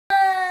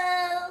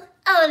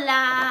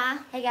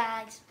Hola! Hey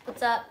guys,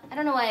 what's up? I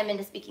don't know why I'm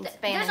into speaking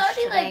Spanish There's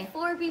already today. like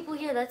 4 people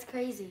here. That's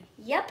crazy.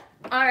 Yep.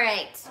 All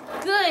right.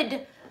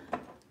 Good.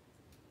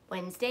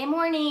 Wednesday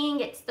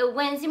morning. It's the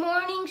Wednesday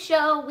morning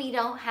show. We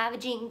don't have a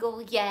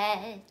jingle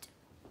yet.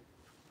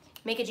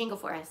 Make a jingle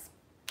for us.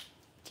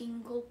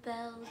 Jingle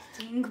bells,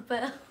 jingle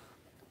bells.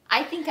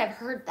 I think I've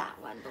heard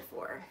that one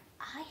before.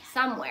 I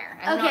Somewhere.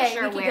 I'm not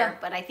sure where,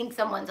 but I think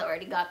someone's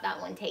already got that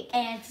one taken.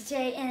 Auntie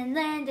J and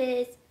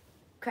Landis,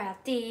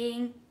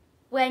 crafting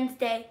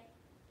Wednesday.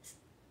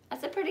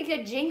 That's a pretty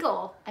good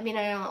jingle. I mean,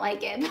 I don't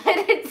like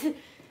it,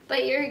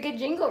 but you're a good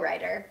jingle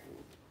writer.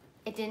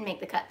 It didn't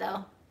make the cut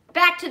though.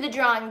 Back to the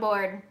drawing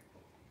board.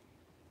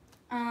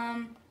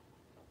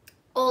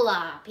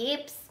 Hola,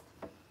 peeps.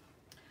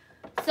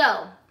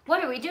 So,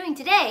 what are we doing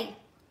today?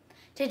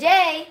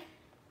 Today,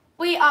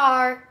 we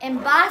are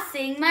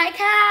embossing my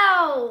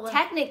cow.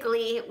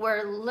 Technically,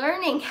 we're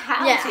learning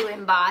how to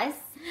emboss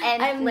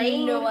and I have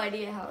no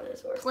idea how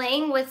this works.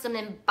 playing with some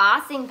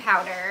embossing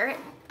powder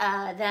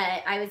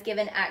that I was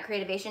given at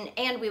Creativation,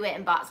 and we went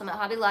and bought some at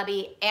Hobby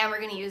Lobby, and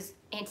we're gonna use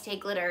Auntie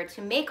glitter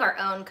to make our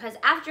own, because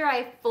after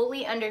I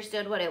fully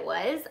understood what it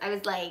was, I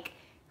was like,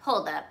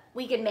 hold up,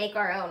 we can make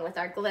our own with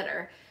our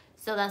glitter.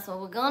 So that's what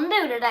we're gonna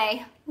do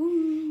today.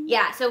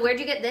 Yeah, so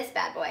where'd you get this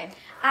bad boy?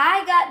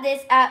 I got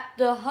this at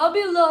the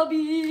Hobby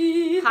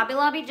Lobby. Hobby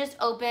Lobby just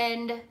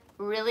opened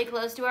really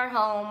close to our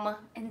home.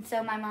 And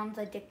so my mom's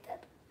addicted.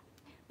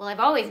 Well, I've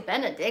always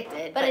been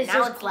addicted, but it's now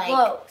just it's like,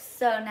 close.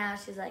 So now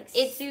she's like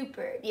It's-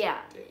 super yeah,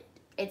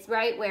 it's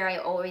right where I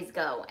always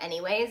go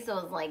anyway, so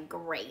it's like,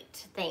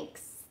 great,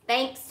 thanks.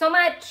 Thanks so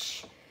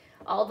much.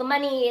 All the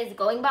money is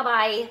going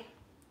bye-bye.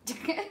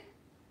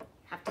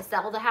 Have to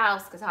sell the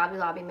house because Hobby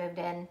Lobby moved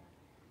in.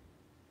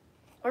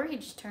 Or we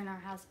could just turn our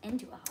house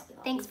into a Hobby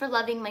Lobby. Thanks for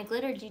loving my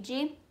glitter,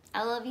 Gigi.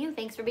 I love you.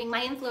 Thanks for being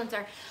my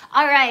influencer.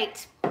 All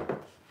right.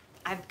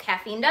 I've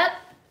caffeined up.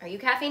 Are you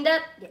caffeined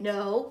up? Yes.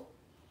 No,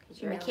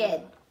 because you're a No.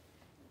 kid.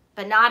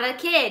 But not a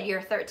kid. You're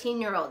a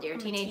 13-year-old. You're a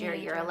I'm a teenager. You're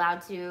teenager.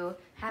 allowed to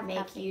Have make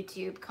caffeine.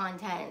 YouTube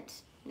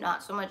content.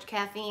 Not so much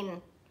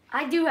caffeine.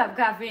 I do have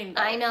caffeine.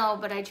 I know,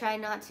 but I try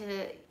not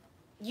to.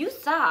 You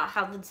saw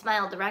how the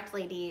Smile Direct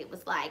lady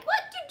was like,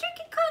 what? You're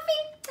drinking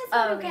coffee? That's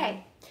not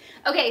okay.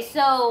 Okay,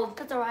 so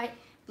That's all right.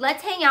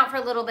 let's hang out for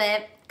a little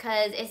bit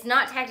because it's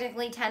not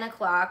technically 10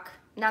 o'clock.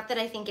 Not that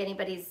I think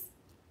anybody's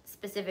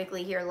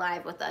specifically here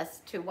live with us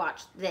to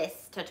watch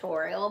this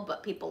tutorial,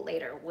 but people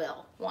later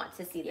will want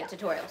to see the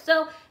tutorial.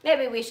 So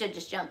maybe we should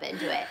just jump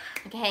into it.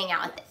 We can hang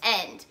out at the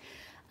end.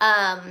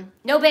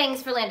 No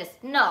bangs for Landis.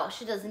 No,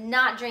 she does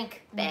not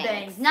drink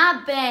bangs.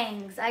 Not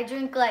bangs. I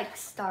drink like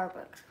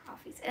Starbucks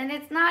coffees. And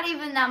it's not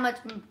even that much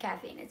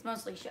caffeine. It's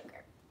mostly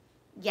sugar.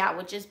 Yeah,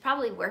 which is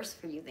probably worse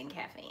for you than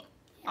caffeine.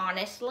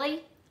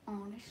 Honestly.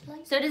 Honestly.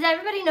 So does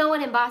everybody know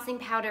what embossing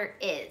powder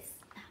is?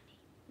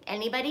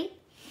 Anybody?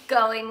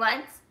 Going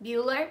once?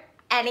 Bueller?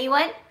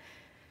 Anyone?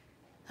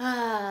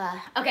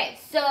 Okay,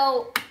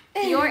 so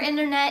your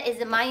internet, is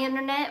it my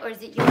internet or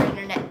is it your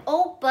internet?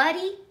 Oh,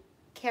 buddy.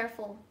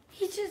 Careful.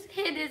 He just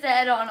hit his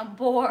head on a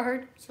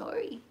board.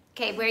 Sorry.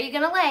 Okay, where are you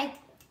gonna lay?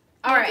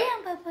 All right.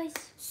 Boys.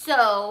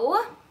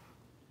 So,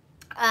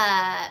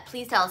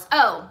 please tell us.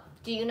 Oh,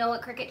 do you know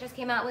what Cricut just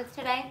came out with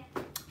today?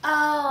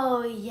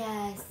 Oh,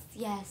 yes,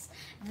 yes.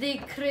 The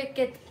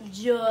Cricut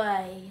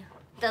Joy.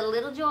 The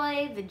Little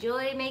Joy, the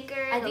Joy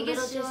Maker, I the think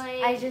Little it's just,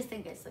 Joy. I just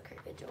think it's the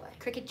Cricut Joy.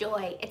 Cricut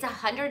Joy. It's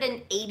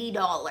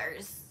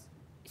 $180.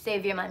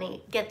 Save your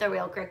money. Get the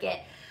real Cricut.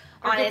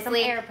 Or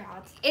Honestly, get some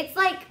AirPods. it's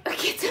like,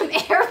 get some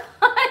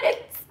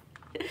AirPods.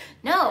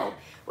 No,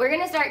 we're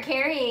gonna start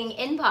carrying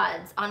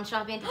InPods on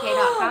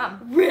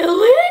shopantk.com.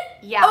 Really?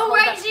 Yeah. Oh, hold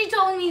right, up. she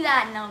told me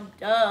that. No,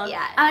 duh.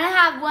 Yeah. I'm gonna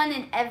have one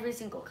in every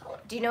single color.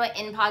 Do you know what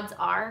InPods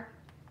are?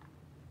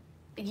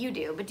 You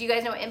do, but do you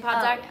guys know what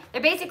InPods are? Yeah.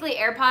 They're basically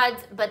AirPods,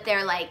 but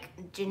they're like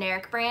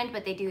generic brand,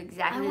 but they do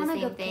exactly the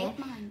same thing. Get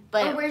mine.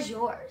 But oh, where's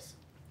yours?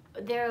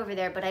 they're over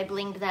there, but I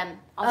blinged them.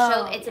 I'll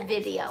show. It's a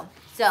video.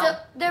 So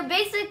they're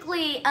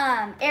basically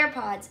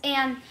AirPods,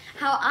 and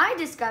how I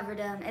discovered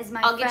them is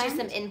I'll get you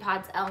some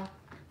InPods. Oh,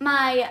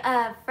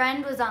 my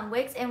friend was on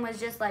Wix and was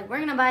just like, we're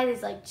gonna buy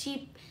these like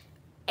cheap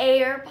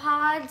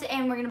AirPods,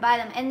 and we're gonna buy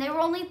them, and they were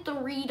only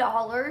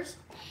 $3.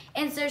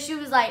 And so she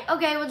was like,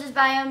 okay, we'll just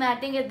buy them. And I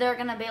think they're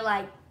gonna be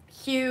like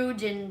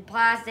huge and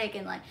plastic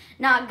and like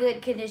not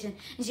good condition.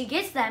 And she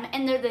gets them,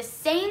 and they're the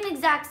same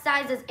exact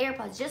size as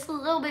AirPods, just a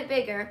little bit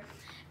bigger.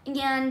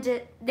 And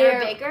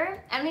they're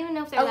bigger. I don't even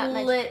know if they're that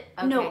much.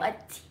 Okay. No, a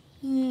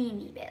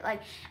teeny bit.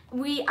 Like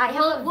I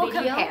have a we'll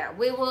video. compare.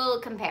 We will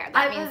compare.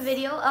 I have a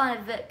video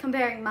of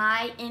comparing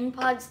my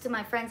InPods to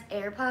my friend's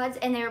AirPods,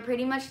 and they were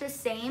pretty much the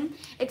same,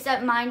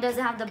 except mine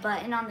doesn't have the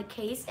button on the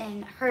case,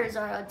 and hers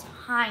are a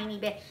tiny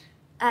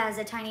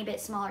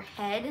bit smaller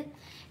head.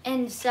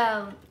 And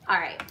so, all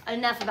right,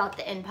 enough about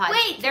the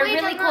InPods. They're really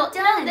I'm cool. not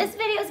done. No, this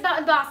video is about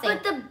embossing.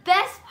 But the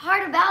best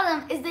part about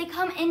them is they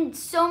come in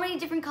so many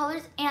different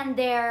colors, and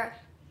they're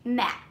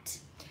matte.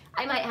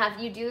 I might have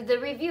you do the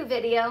review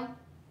video.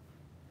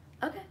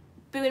 Okay.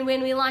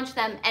 When we launch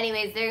them.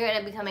 Anyways, they're going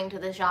to be coming to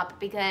the shop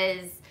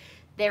because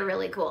They're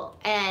really cool,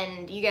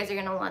 and you guys are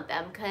gonna want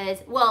them because,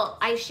 well,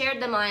 I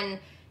shared them on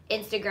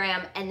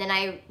Instagram, and then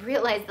I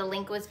realized the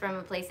link was from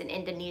a place in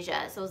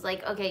Indonesia. So I was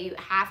like, okay, you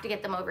have to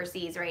get them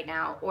overseas right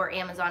now, or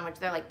Amazon, which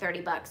they're like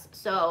 $30.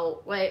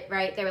 So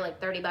right, they were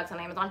like $30 on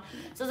Amazon.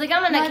 So I was like,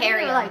 I'm gonna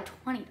carry them. Like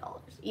 $20.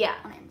 Yeah,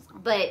 on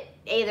Amazon. But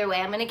either way,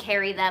 I'm gonna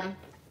carry them.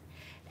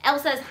 Elle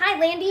says, hi,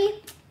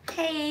 Landy.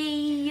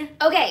 Hey.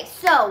 Okay,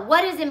 so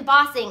what is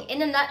embossing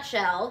in a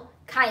nutshell?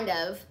 Kind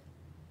of.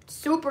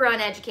 Super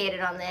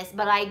uneducated on this,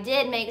 but I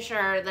did make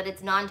sure that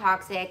it's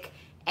non-toxic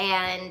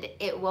and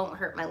it won't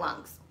hurt my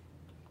lungs.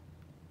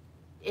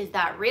 Is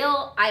that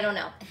real? I don't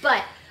know.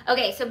 But,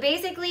 okay, so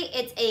basically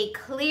it's a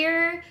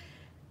clear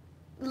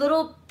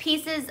little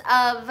pieces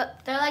of...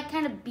 They're like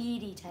kind of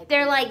beady type.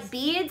 They're like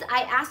beads.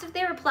 I asked if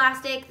they were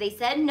plastic. They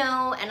said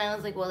no, and I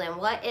was like, well, then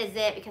what is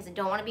it? Because I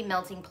don't want to be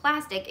melting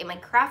plastic in my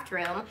craft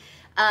room.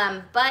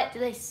 But... Do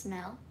they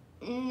smell?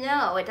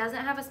 No, it doesn't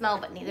have a smell,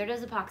 but neither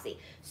does epoxy.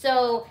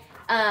 So...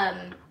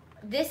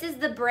 this is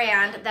the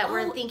brand that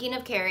we're thinking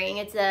of carrying.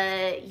 It's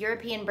a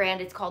European brand.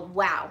 It's called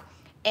Wow.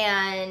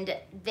 And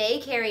they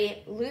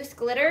carry loose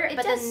glitter. It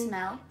does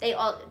smell. They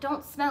all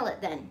don't smell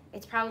it then.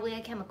 It's probably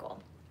a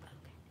chemical. Okay.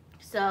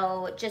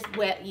 So just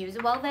use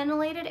a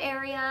well-ventilated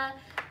area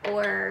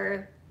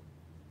or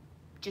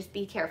just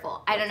be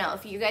careful. I don't know.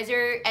 If you guys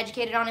are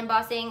educated on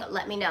embossing,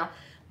 let me know.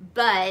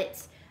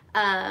 But,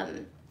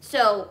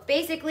 so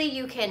basically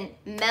you can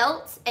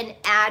melt and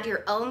add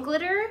your own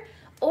glitter,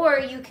 or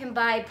you can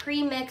buy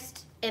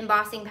pre-mixed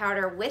embossing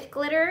powder with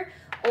glitter,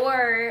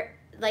 or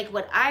like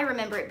what I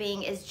remember it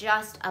being is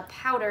just a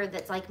powder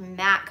that's like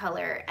matte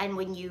color, and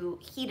when you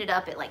heat it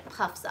up, it like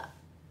puffs up.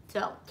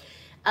 So,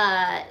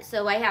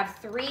 so I have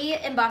 3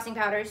 embossing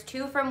powders,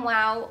 2 from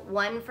Wow,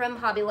 1 from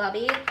Hobby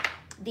Lobby,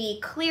 the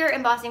clear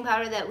embossing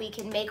powder that we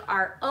can make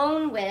our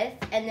own with,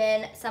 and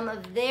then some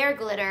of their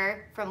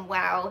glitter from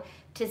Wow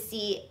to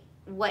see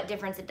what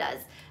difference it does.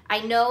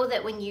 I know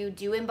that when you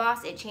do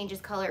emboss, it changes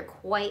color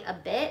quite a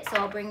bit, so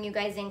I'll bring you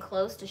guys in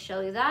close to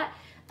show you that.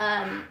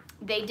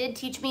 They did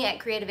teach me at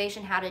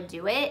Creativation how to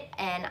do it,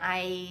 and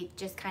I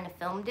just kind of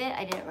filmed it.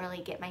 I didn't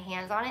really get my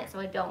hands on it, so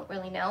I don't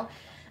really know.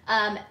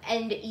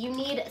 And you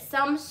need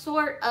some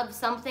sort of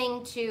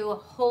something to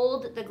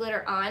hold the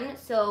glitter on,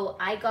 so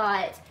I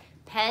got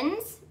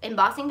pens,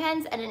 embossing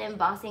pens, and an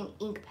embossing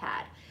ink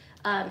pad.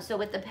 So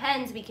with the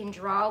pens, we can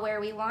draw where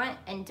we want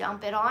and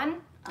dump it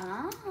on.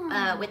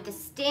 With the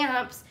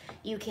stamps,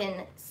 you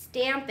can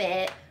stamp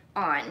it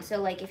on. So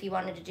like if you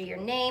wanted to do your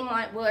name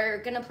on, we're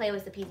gonna play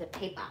with a piece of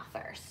paper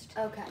first.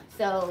 Okay.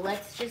 So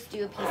let's just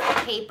do a piece of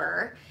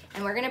paper,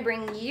 and we're gonna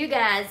bring you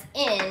guys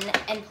in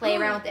and play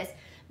around with this.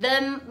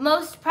 The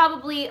most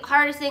probably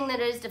hardest thing that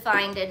is to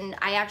find, and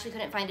I actually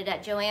couldn't find it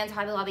at Joann's,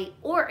 Hobby Lobby,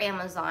 or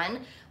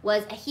Amazon,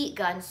 was a heat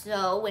gun.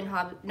 So when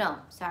I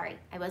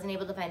wasn't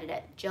able to find it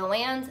at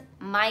Joann's,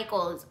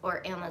 Michael's,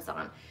 or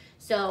Amazon.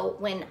 So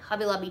when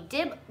Hobby Lobby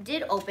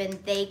did open,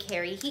 they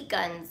carry heat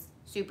guns.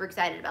 Super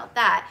excited about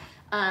that.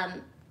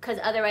 Because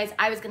otherwise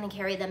I was going to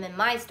carry them in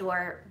my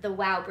store, the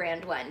Wow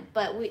brand one.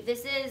 But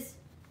this is,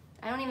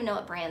 I don't even know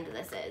what brand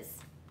this is.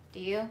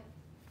 Do you?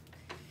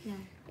 No.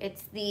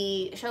 It's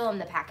show them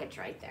the package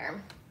right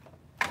there.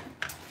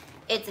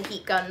 It's a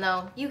heat gun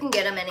though. You can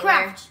get them anywhere.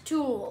 Craft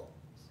tool.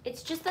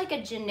 It's just like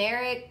a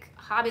generic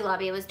Hobby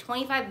Lobby. It was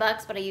 25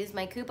 bucks, but I used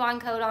my coupon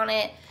code on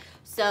it.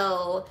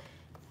 So,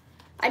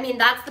 I mean,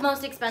 that's the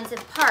most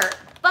expensive part.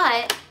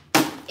 But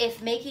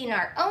if making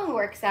our own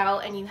works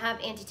out and you have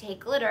anti-take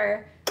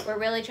glitter, we're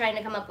really trying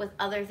to come up with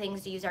other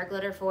things to use our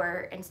glitter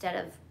for instead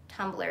of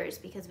tumblers,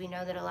 because we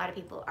know that a lot of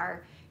people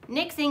are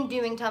nixing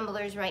doing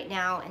tumblers right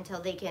now until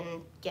they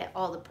can get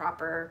all the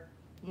proper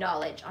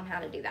knowledge on how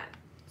to do that.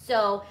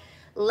 So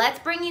let's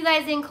bring you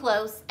guys in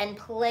close and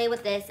play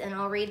with this, and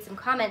I'll read some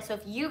comments. So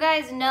if you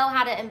guys know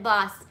how to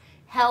emboss,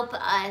 help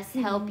us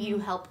help you,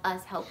 help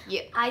us help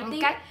you. I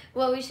think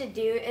what we should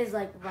do is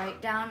like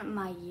write down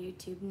my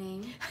YouTube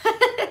name.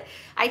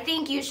 I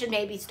think you should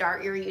maybe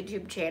start your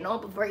YouTube channel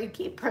before you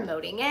keep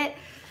promoting it.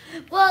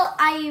 Well,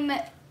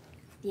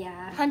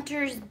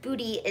 Hunter's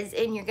booty is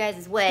in your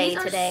guys' way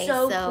today. These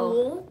are so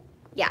cool.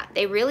 Yeah,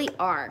 they really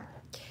are.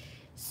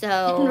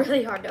 So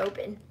really hard to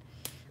open.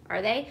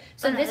 Are they?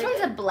 So this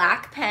one's a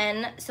black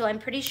pen, so I'm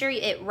pretty sure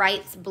it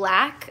writes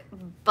black,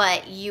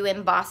 but you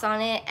emboss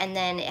on it, and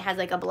then it has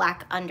like a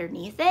black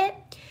underneath it.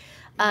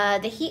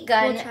 The heat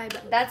gun,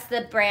 that's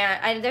the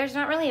brand. There's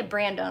not really a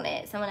brand on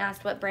it. Someone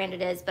asked what brand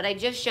it is, but I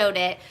just showed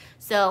it.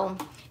 So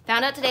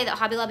found out today that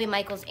Hobby Lobby,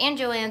 Michael's, and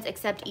Joann's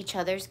accept each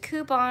other's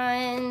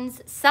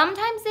coupons.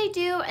 Sometimes they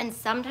do, and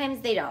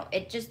sometimes they don't.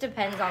 It just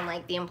depends on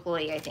like the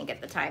employee, I think,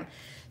 at the time.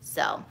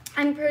 So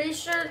I'm pretty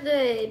sure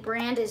the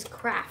brand is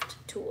Craft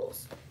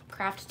Tools.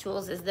 Craft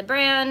Tools is the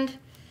brand,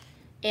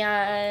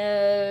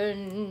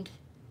 and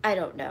I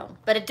don't know,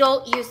 but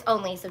adult use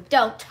only, so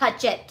don't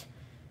touch it.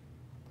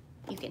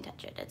 You can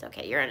touch it, it's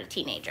okay, you're a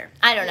teenager.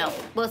 I don't know,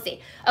 we'll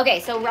see. Okay,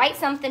 so write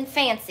something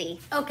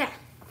fancy. Okay.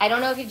 I don't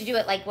know if you have to do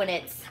it like when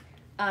it's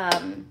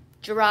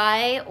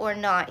dry or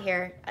not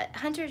here.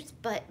 Hunter's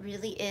butt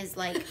really is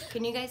like,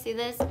 can you guys see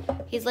this?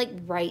 He's like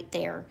right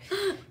there.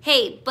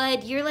 Hey,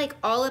 bud, you're like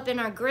all up in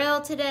our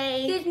grill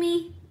today. Excuse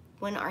me.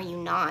 When are you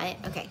not?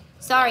 Okay,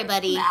 sorry,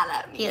 buddy. Mad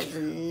at me. He is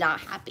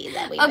not happy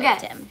that we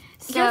moved him.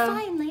 So, you're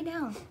fine, lay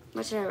down.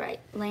 What should I write?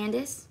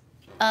 Landis?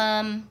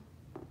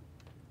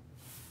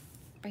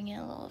 Bring it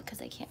a little,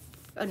 because I can't.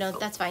 Oh, no,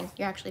 that's fine.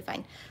 You're actually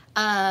fine.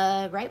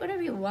 Write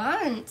whatever you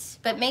want,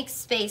 but make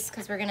space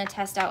because we're going to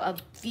test out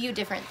a few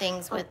different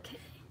things with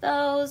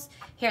those.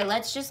 Here,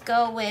 let's just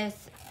go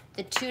with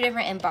the 2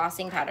 different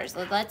embossing powders.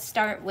 Let's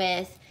start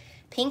with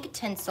pink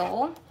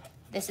tinsel.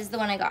 This is the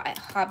one I got at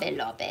Hobby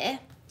Lobby.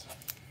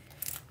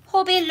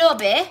 Hobby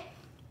Lobby.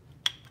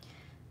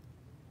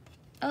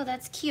 Oh,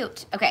 that's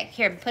cute. Okay,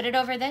 here, put it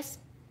over this.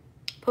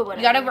 Put what?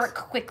 You got to work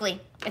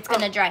quickly. It's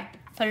going to dry.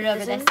 Put it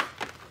over this.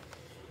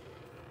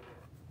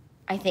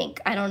 I think.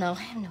 I don't know.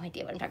 I have no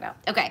idea what I'm talking about.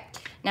 Okay,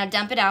 now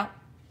dump it out.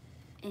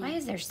 Why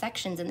is there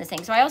sections in this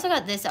thing? So I also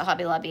got this at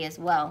Hobby Lobby as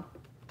well.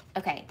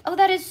 Okay. Oh,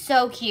 that is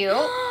so cute.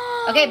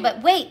 Okay,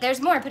 but wait, there's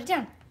more. Put it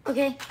down.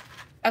 Okay.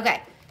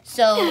 Okay,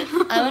 so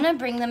I'm going to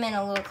bring them in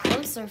a little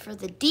closer for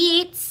the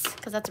deets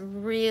because that's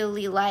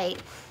really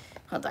light.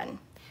 Hold on.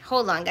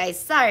 Hold on, guys.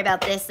 Sorry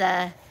about this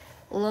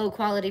low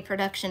quality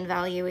production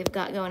value we've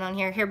got going on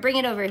here. Here, bring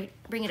it over.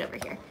 Bring it over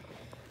here.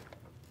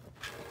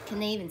 Can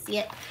they even see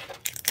it?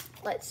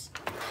 Let's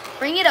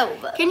bring it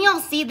over. Can y'all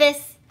see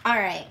this? All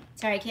right.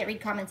 Sorry, I can't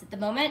read comments at the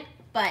moment,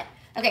 but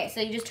okay,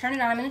 so you just turn it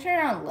on. I'm gonna turn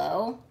it on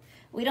low.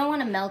 We don't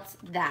wanna melt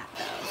that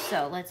though,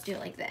 so let's do it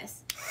like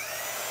this.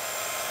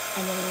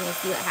 And then we're gonna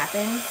see what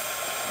happens.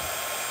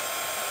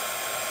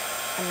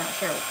 I'm not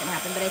sure what's gonna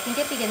happen, but I think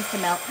it begins to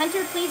melt.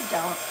 Hunter, please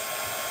don't.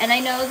 And I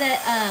know that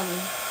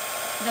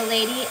the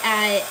lady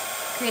at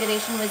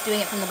Creativation was doing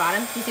it from the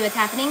bottom. You see what's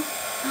happening?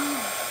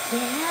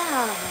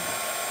 Yeah.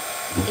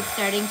 It's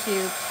starting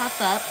to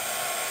puff up.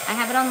 I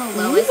have it on the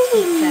lowest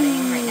heat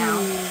setting right now.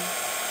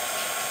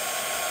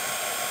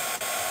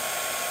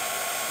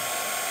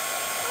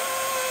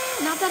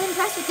 Not that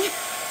impressed with you.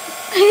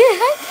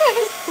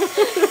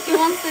 He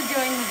wants to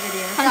join the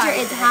video. Hunter,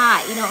 Sorry, it's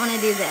hot. You don't want to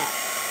do that.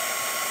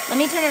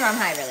 Let me turn it on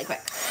high really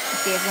quick.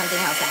 Let's see if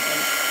something else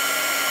happens.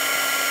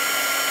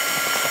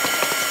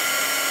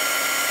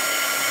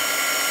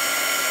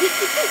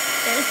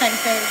 There's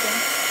Hunter again.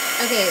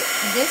 Okay,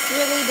 this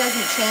really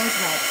doesn't change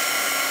much.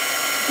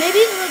 Maybe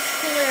it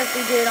looks cooler if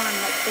we do it on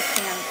like the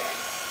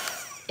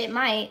canvas. It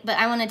might, but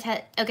I want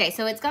to okay,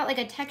 so it's got like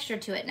a texture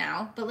to it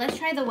now, but let's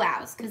try the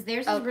wows, because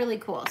theirs is really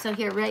cool. So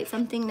here, write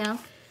something now,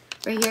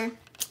 right here.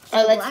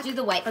 Oh, let's do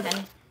the white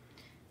then.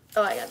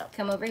 Oh, I got it.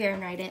 Come over here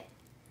and write it.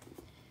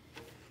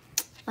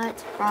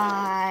 Let's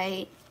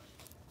write.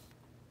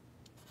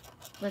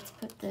 Let's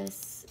put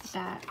this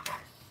back.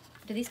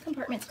 Do these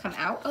compartments come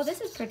out? Oh,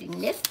 this is pretty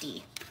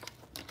nifty.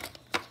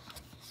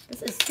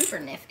 This is super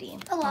nifty.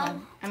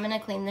 Hello. I'm gonna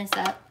clean this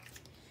up.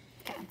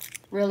 Okay.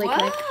 Really Wow.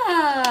 quick.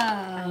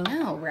 I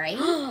know, right?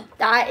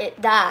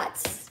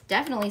 That's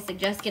Definitely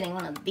suggest getting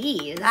one of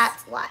these.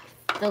 life.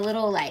 The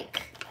little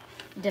like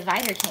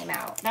divider came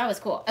out. That was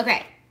cool.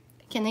 Okay.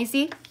 Can they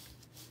see?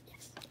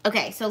 Yes.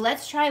 Okay, so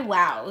let's try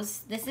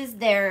Wows. This is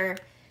their,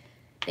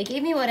 they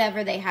gave me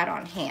whatever they had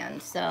on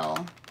hand,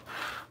 so.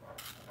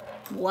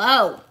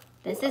 Whoa.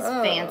 This is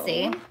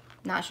fancy.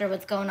 Not sure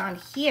what's going on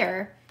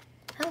here.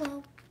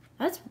 Hello.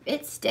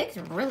 It sticks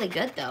really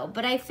good though,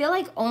 but I feel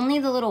like only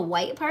the little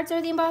white parts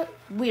are the emboss.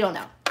 We don't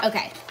know.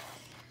 Okay.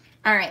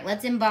 All right,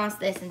 let's emboss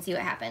this and see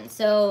what happens.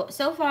 So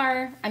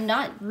far, I'm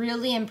not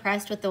really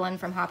impressed with the one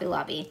from Hobby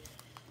Lobby.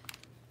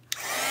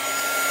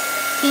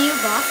 Can you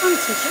emboss on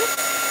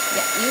t-shirts?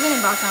 Yeah, you can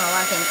emboss on a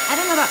lot of things. I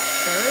don't know about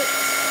shirts.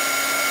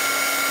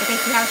 Okay,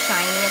 see how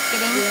shiny it's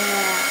getting?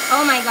 Yeah.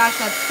 Oh my gosh,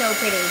 that's so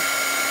pretty.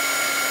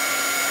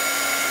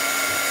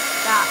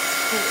 That's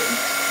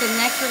cool. So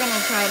next we're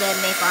gonna try to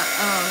make our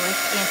own with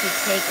Auntie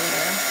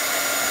glitter.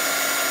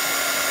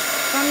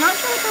 So I'm not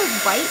sure what those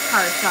white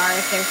parts are,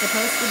 if they're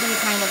supposed to be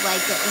kind of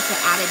like just an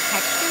added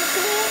texture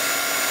to it.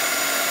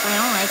 But I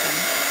don't like them.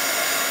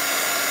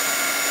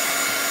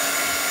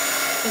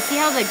 So see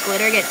how the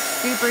glitter gets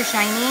super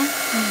shiny?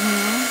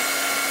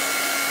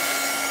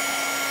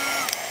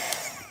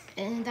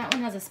 And that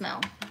one has a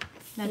smell.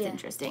 That's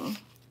interesting.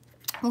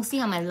 We'll see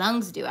how my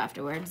lungs do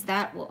afterwards.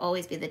 That will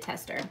always be the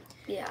tester.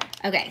 Yeah.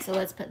 Okay, so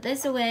let's put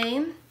this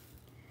away.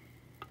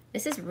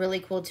 This is a really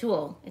cool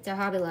tool. It's a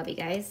Hobby Lobby,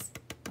 guys.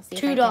 I'll see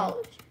if I $2.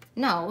 can-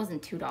 No, it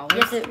wasn't $2.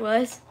 Yes, it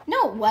was.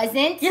 No, it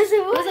wasn't. Yes, it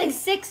It was was. like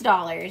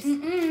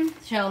 $6.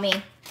 Show me.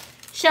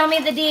 Show me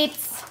the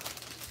deets.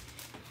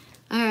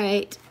 All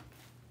right.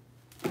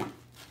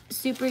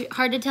 Super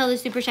hard to tell the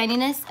super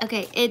shininess.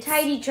 Okay, it's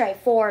Tidy tray,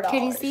 $4.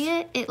 Can you see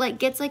it? It like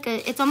gets like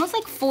a. It's almost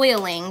like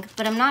foiling,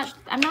 but I'm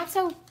not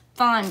so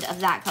fond of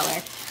that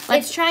color.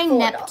 Let's It's try $4.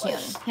 Neptune.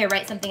 Here,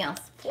 write something else.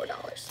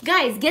 $4.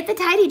 Guys, get the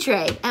tidy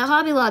tray at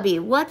Hobby Lobby.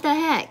 What the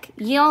heck?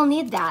 Y'all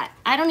need that.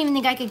 I don't even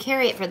think I could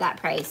carry it for that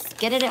price.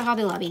 Get it at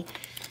Hobby Lobby.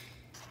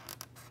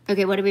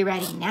 Okay, what are we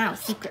writing now?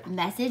 Secret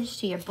message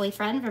to your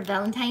boyfriend for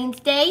Valentine's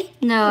Day?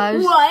 No, I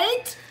was.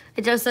 What?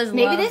 It just says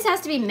Maybe love. this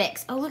has to be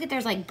mixed. Oh, look at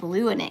there's like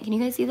blue in it. Can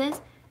you guys see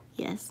this?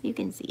 Yes, you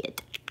can see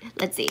it.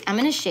 Let's see. I'm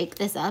gonna shake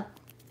this up.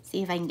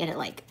 See if I can get it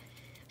like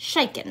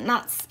shaken,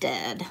 not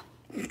stirred.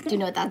 Do you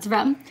know what that's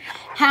from?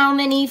 How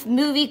many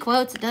movie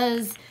quotes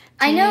does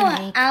I know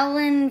make?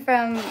 Alvin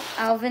from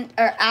Alvin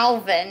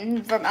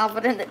and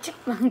the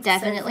Chipmunks.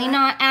 Definitely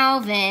not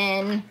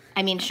Alvin.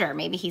 I mean, sure,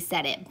 maybe he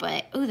said it,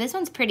 but ooh, this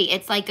one's pretty.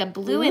 It's like a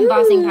blue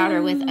embossing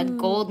powder with a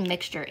gold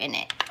mixture in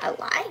it. I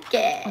like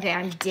it. Okay,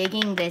 I'm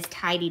digging this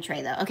tidy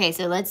tray though. Okay,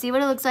 so let's see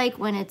what it looks like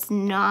when it's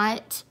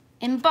not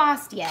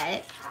embossed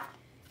yet.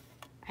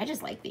 I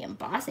just like the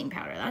embossing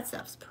powder. That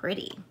stuff's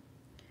pretty.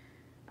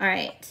 All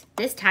right,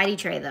 this tidy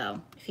tray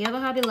though. If you have a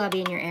Hobby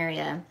Lobby in your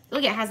area,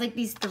 look, it has like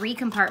these 3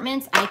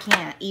 compartments. I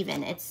can't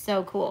even. It's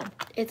so cool.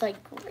 It's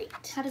like great.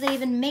 How do they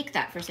even make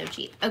that for so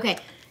cheap? Okay,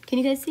 can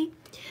you guys see?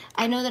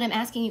 I know that I'm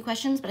asking you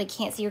questions, but I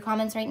can't see your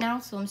comments right now,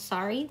 so I'm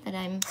sorry that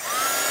I'm...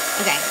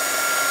 Okay.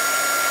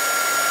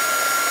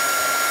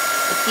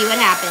 Let's see what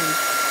happens.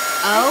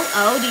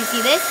 Oh, do you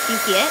see this? Do you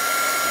see it?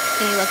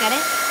 Can you look at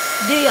it?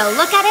 Do you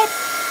look at it?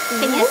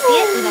 Can you see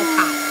it? Ooh, that's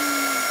hot.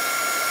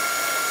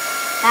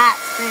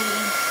 That's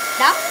pretty.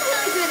 That was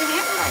really good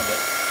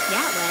handwriting.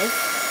 Yeah, it was.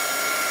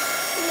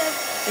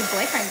 Your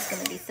boyfriend's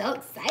gonna be so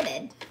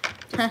excited.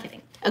 Just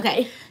kidding.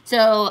 Okay,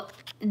 so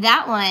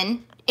that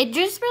one, it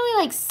just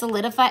really like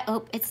solidified.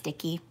 Oh, it's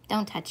sticky.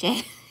 Don't touch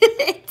it.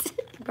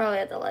 Probably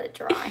have to let it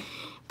dry.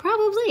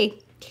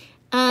 Probably.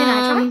 Can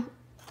I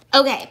try?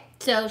 Okay,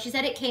 so she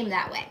said it came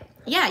that way.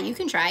 Yeah, you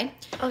can try.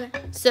 Okay.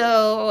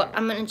 So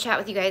I'm gonna chat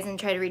with you guys and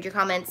try to read your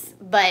comments,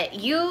 but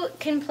you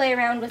can play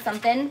around with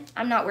something.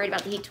 I'm not worried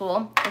about the heat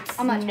tool. It's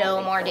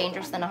no more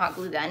dangerous than a hot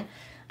glue gun.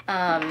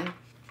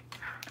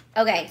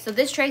 Okay, so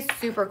this tray's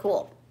super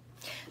cool.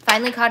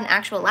 Finally caught an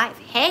actual live.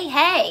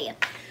 Hey,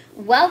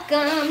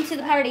 welcome to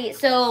the party.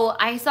 So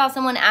I saw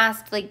someone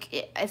ask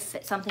like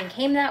if something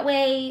came that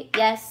way.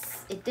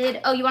 Yes, it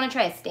did. Oh, you wanna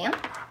try a stamp?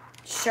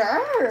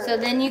 Sure. So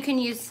then you can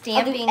use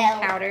stamping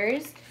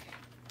powders.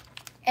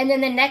 And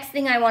then the next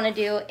thing I want to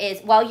do is,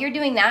 while you're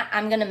doing that,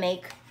 I'm going to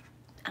make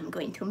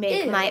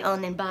my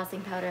own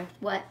embossing powder.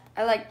 What?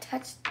 I like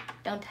touch.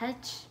 Don't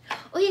touch.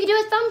 Oh, you can do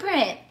a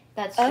thumbprint.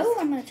 That's just... Oh,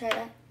 I'm going to try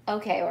that.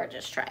 Okay, or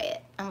just try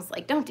it. I was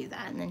like, don't do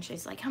that. And then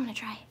she's like, I'm going to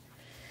try it.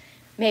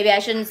 Maybe I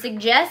shouldn't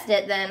suggest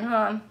it then,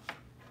 huh?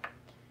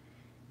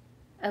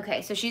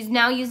 Okay, so she's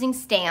now using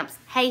stamps.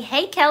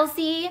 Hey,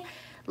 Kelsey.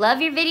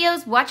 Love your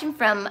videos, watching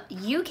from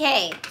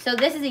UK. So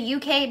this is a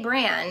UK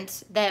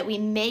brand that we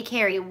may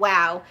carry,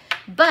 wow.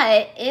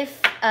 But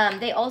if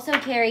they also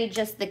carry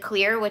just the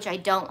clear, which I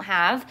don't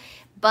have,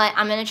 but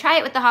I'm gonna try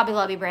it with the Hobby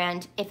Lobby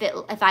brand.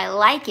 If I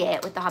like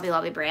it with the Hobby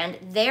Lobby brand,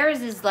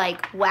 theirs is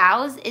like,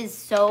 Wow's is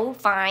so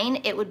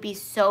fine. It would be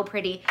so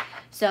pretty.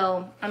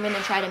 So I'm gonna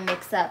try to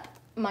mix up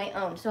my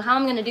own. So how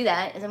I'm gonna do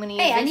that is I'm gonna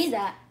use I need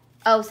that.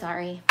 Oh,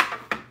 sorry.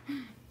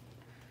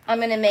 I'm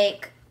gonna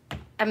mix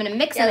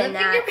them in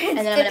that, and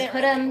then I'm gonna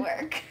put them.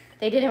 Work.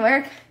 They didn't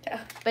work? No.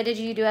 But did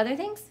you do other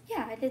things?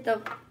 Yeah, I did the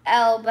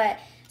L, but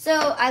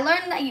so I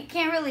learned that you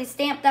can't really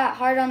stamp that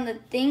hard on the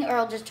thing or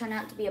it'll just turn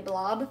out to be a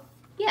blob.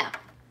 Yeah.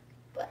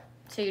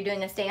 So you're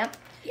doing a stamp?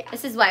 Yeah.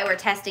 This is why we're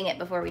testing it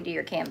before we do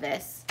your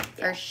canvas.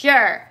 For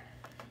sure.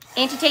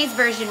 Auntie Tay's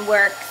version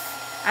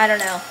works. I don't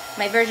know.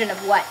 My version of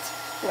what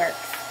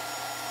works.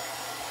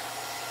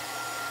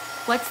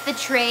 What's the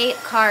tray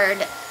card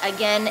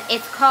again?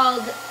 It's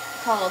called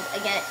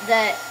again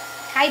the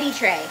tidy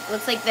tray.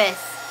 Looks like this,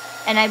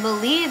 and I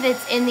believe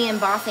it's in the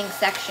embossing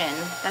section.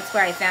 That's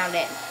where I found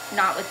it,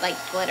 not with like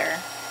glitter,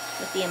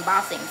 with the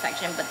embossing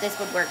section, but this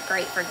would work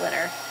great for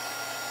glitter.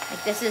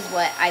 Like this is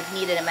what I've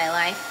needed in my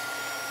life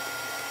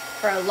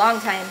for a long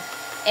time,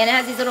 and it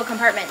has these little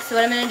compartments. So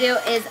what I'm going to do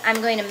is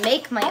I'm going to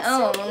make my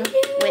own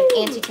with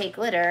Auntie Tay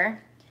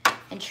glitter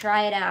and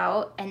try it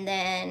out, and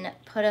then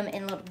put them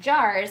in little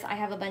jars. I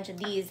have a bunch of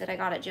these that I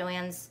got at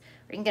Joann's.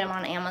 You can get them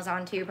on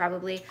Amazon too,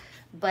 probably.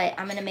 But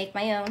I'm gonna make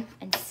my own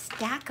and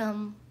stack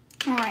them.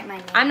 All right, my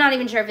name. I'm not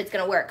even sure if it's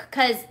gonna work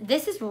because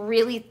this is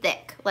really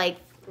thick. Like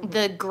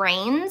the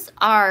grains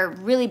are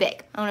really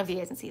big. I don't know if you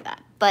guys can see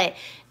that, but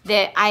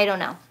I don't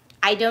know.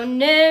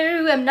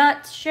 I'm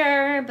not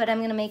sure, but I'm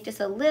gonna make just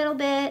a little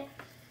bit,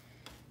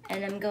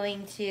 and I'm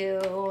going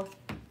to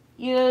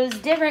use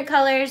different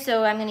colors.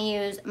 So I'm gonna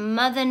use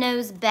Mother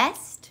Knows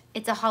Best.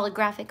 It's a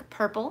holographic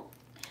purple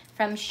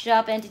from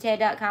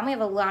shopauntitay.com. We have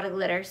a lot of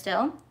glitter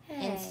still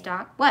in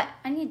stock. What?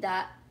 I need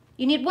that.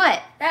 You need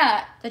what?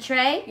 That. The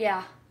tray?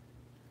 Yeah.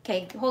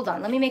 Okay, hold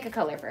on. Let me make a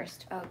color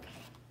first.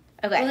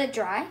 Okay. Will it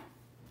dry?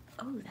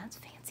 Oh, that's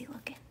fancy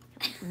looking.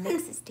 It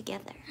mixes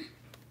together.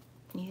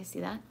 Can you guys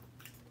see that?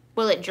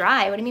 Will it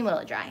dry? What do you mean will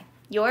it dry?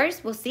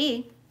 Yours? We'll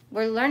see.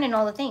 We're learning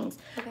all the things.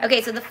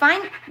 Okay, so the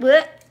fine...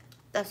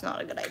 That's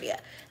not a good idea.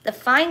 The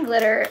fine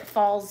glitter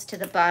falls to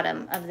the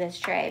bottom of this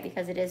tray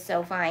because it is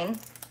so fine.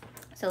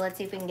 So let's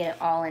see if we can get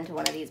it all into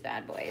one of these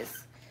bad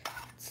boys.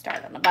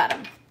 Start on the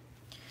bottom.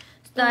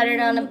 Started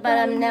on the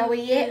bottom, now we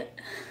it.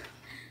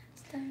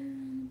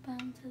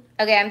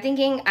 Okay, I'm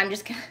thinking I'm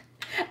just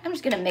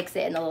gonna mix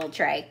it in the little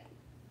tray.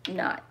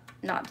 Not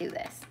not do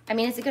this. I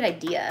mean, it's a good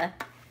idea.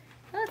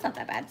 Well, it's not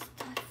that bad.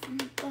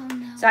 Oh,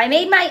 no. So I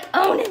made my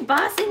own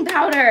embossing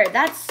powder.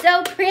 That's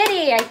so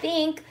pretty, I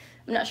think.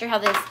 I'm not sure how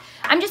this,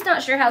 I'm just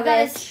not sure how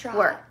this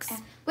works.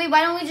 Wait,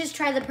 why don't we just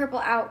try the purple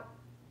out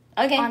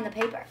on the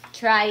paper?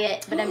 Try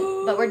it, but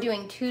we're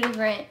doing 2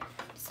 different,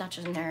 such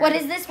a nerd. What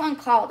is this one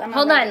called?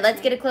 Hold on,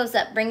 let's get a close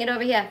up. Bring it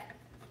over here.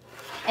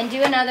 And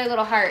do another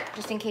little heart,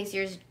 just in case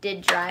yours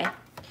did dry.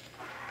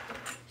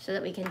 So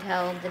that we can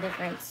tell the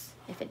difference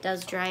if it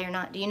does dry or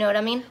not. Do you know what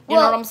I mean? You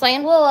know what I'm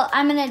saying? Well,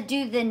 I'm gonna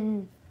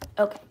do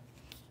okay.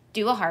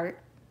 Do a heart,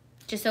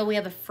 just so we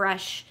have a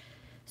fresh,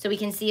 so we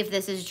can see if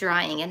this is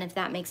drying and if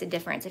that makes a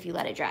difference if you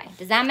let it dry.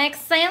 Does that make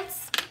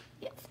sense?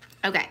 Yes.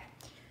 Okay.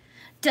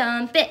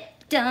 Dump it,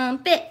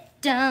 dump it,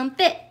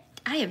 dump it.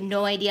 I have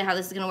no idea how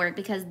this is gonna work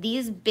because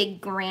these big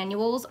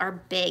granules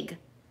are big.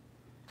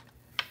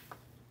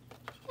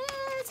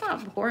 It's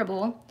not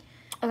horrible.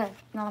 Okay.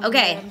 Now I'm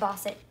Okay. gonna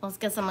emboss it. Let's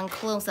get someone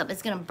close up.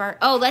 It's gonna burn.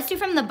 Oh, let's do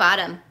from the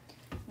bottom.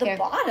 The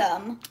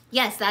bottom?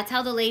 Yes, that's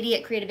how the lady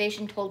at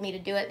Creativation told me to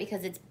do it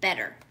because it's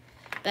better.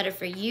 Better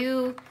for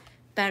you,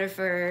 better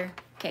for,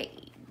 okay,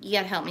 you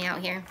gotta help me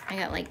out here. I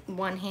got like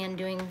one hand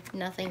doing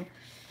nothing.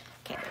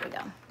 Okay, there we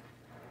go.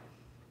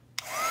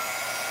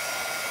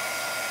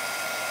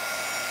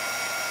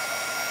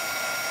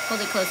 Hold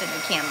it closer to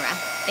the camera.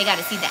 They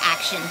gotta see the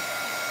action.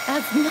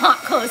 That's not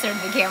closer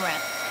to the camera.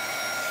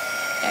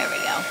 There we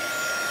go.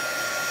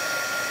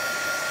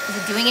 Is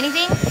it doing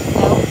anything?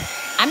 No.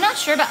 I'm not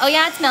sure, but oh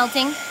yeah, it's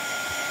melting.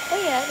 Oh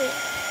yeah, it is.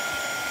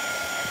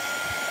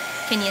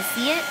 Can you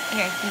see it?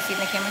 Here, can you see it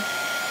in the camera?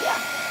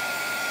 Yeah.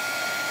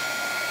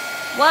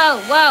 Whoa,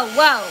 whoa,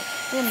 whoa.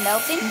 Is it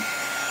melting?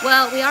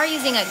 Well, we are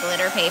using a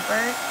glitter paper.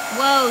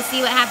 Whoa,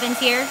 see what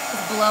happens here?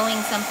 It's blowing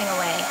something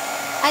away.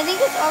 I think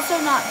it's also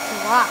not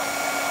dry.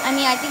 I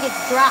mean, I think it's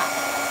dry.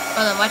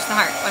 Oh, then watch the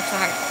heart. Watch the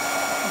heart.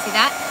 You see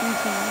that?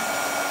 Mm-hmm.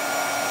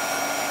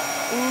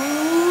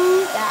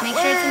 Ooh, that Make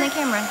sure it's in the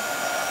camera.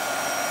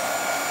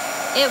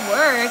 It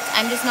worked.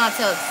 I'm just not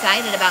so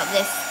excited about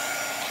this,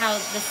 how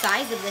the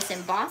size of this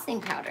embossing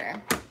powder.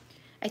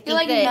 I think You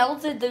like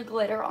melted the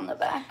glitter on the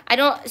back.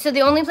 So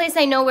the only place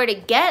I know where to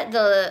get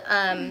the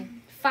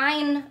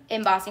fine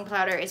embossing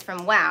powder is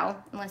from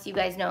Wow, unless you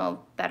guys know a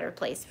better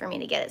place for me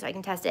to get it so I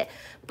can test it.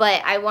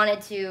 But I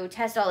wanted to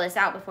test all this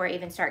out before I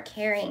even start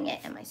carrying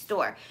it in my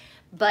store.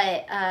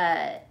 But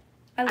I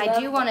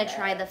do want to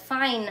try the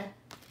fine.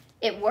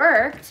 It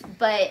worked,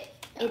 but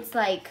it's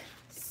like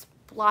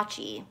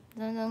splotchy. It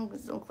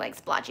doesn't look like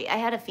splotchy. I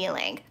had a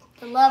feeling.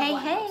 The Love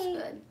one looks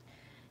good.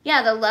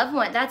 Yeah, the Love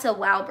one. That's a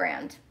Wow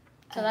brand.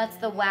 So that's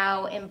the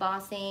Wow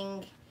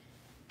embossing.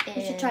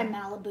 We should try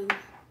Malibu.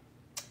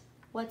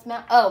 What's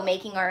oh,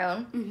 making our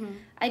own? Mm-hmm.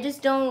 I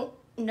just don't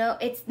know.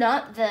 It's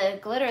not the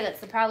glitter that's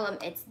the problem.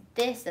 It's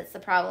this that's the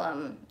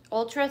problem.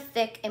 Ultra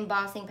thick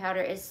embossing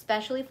powder is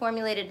specially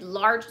formulated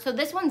large. So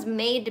this one's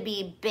made to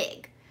be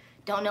big.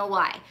 Don't know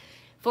why.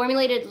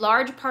 Formulated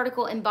large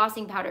particle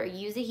embossing powder.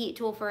 Use a heat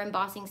tool for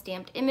embossing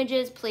stamped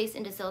images. Place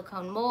into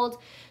silicone molds.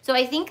 So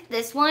I think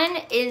this one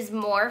is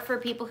more for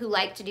people who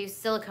like to do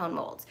silicone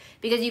molds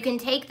because you can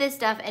take this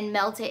stuff and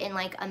melt it in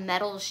like a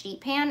metal sheet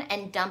pan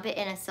and dump it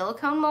in a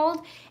silicone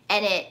mold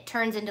and it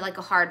turns into like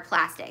a hard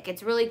plastic.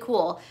 It's really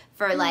cool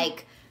for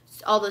like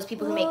all those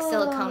people who make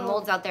silicone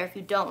molds out there if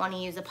you don't want to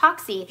use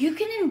epoxy. You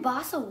can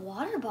emboss a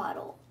water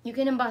bottle. You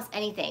can emboss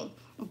anything.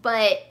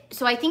 But,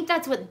 so I think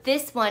that's what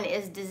this one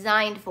is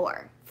designed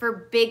for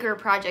bigger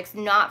projects,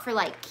 not for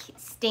like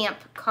stamp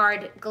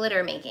card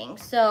glitter making.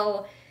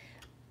 So,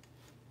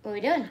 what are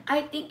we doing?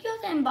 I think you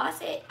have to emboss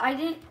it.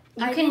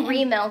 You can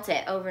remelt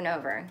it over and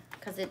over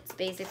because it's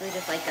basically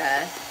just like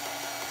a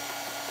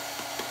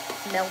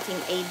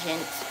melting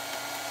agent.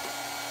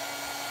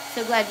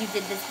 So glad you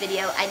did this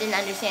video. I didn't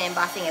understand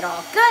embossing at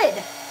all.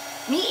 Good!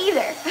 Me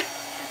either.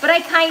 But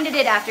I kind of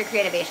did after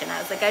Creativation. I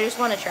was like, I just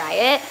want to try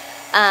it.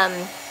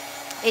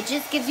 It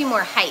just gives you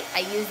more height. I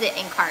use it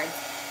in cards.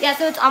 Yeah,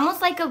 so it's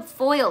almost like a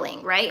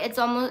foiling, right?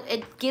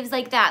 It gives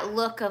like that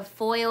look of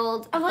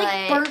foiled. I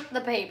like burnt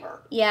the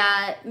paper.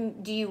 Yeah.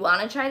 Do you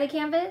want to try the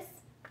canvas?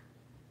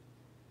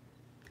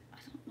 I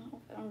don't know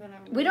if I'm gonna.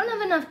 We don't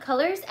have enough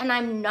colors, and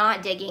I'm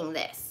not digging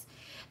this.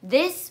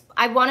 This,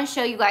 I want to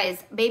show you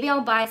guys. Maybe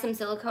I'll buy some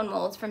silicone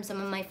molds from some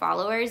of my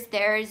followers.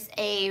 There's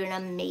an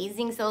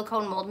amazing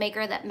silicone mold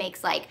maker that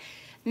makes like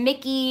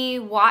Mickey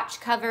watch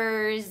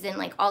covers and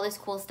like all this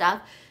cool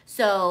stuff.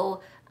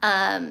 So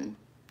I'm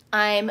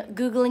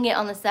Googling it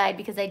on the side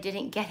because I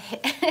didn't get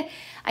it.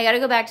 I got to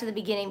go back to the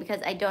beginning because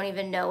I don't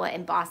even know what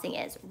embossing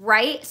is,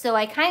 right? So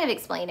I kind of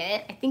explained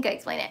it. I think I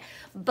explained it,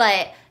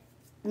 but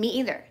me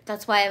either.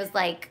 That's why I was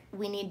like,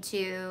 we need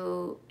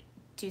to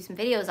do some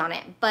videos on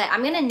it, but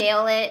I'm going to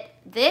nail it.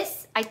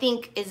 This, I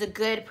think, is a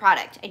good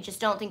product. I just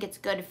don't think it's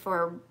good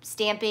for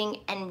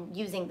stamping and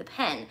using the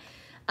pen.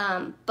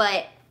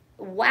 But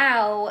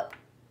Wow,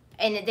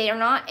 and they are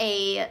not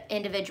a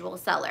individual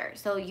seller,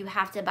 so you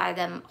have to buy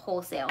them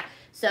wholesale.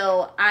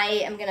 So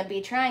I am going to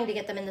be trying to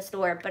get them in the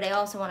store, but I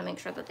also want to make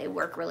sure that they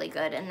work really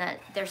good and that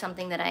they're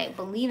something that I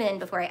believe in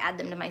before I add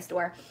them to my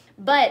store.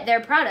 But their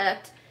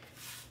product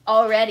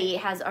already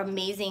has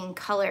amazing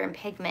color and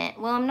pigment.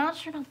 Well, I'm not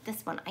sure about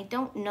this one. I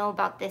don't know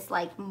about this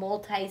like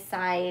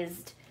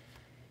multi-sized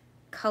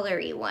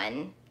colory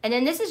one. And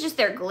then this is just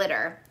their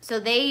glitter. So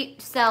they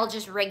sell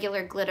just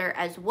regular glitter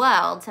as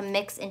well to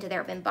mix into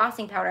their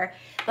embossing powder.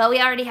 But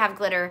we already have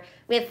glitter.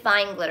 We have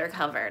fine glitter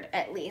covered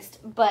at least.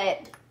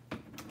 But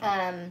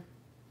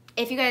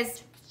if you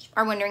guys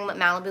are wondering what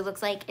Malibu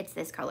looks like, it's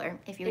this color.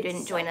 If you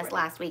didn't join us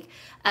last week.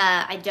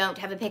 I don't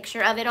have a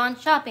picture of it on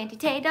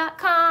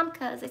shopauntitay.com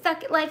because I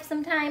suck at life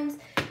sometimes.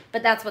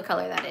 But that's what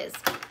color that is.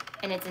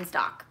 And it's in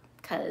stock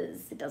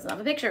because it doesn't have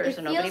a picture,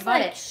 so nobody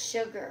bought it.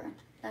 Sugar.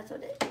 That's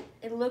what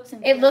it looks.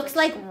 And it looks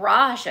like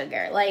raw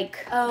sugar, like.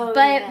 Oh,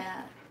 but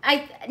yeah.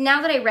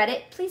 Now that I read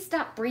it, please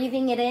stop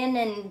breathing it in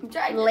and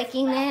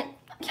licking it.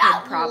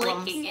 Kid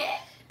problems. Licking it.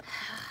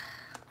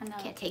 I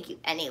can't take you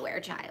anywhere,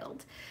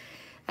 child.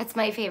 That's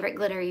my favorite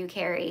glitter you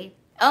carry.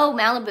 Oh,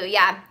 Malibu,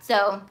 yeah.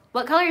 So,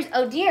 what color is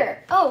Oh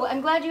Dear? Oh, I'm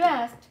glad you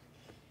asked.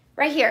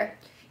 Right here.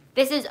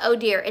 This is Oh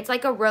Dear. It's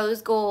like a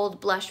rose gold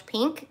blush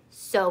pink.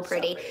 So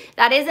pretty.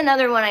 That is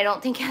another one I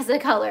don't think has a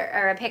color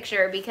or a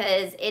picture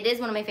because it is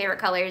one of my favorite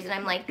colors. And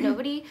I'm like,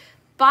 nobody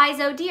buys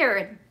Oh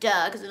Dear.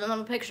 Duh, because it doesn't have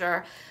a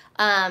picture.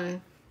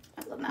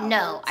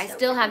 No, I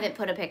still haven't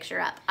put a picture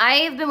up. I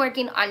have been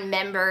working on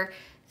member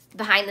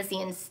behind the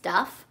scenes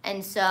stuff.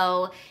 And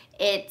so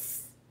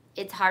it's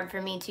hard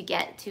for me to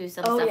get to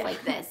some stuff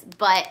like this.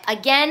 But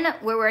again,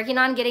 we're working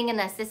on getting an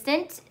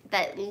assistant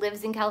that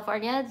lives in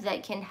California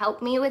that can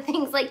help me with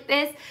things like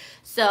this.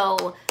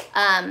 So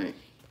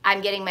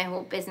I'm getting my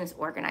whole business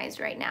organized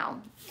right now.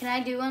 Can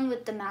I do one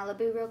with the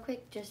Malibu real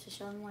quick just to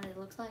show them what it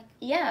looks like?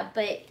 Yeah,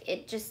 but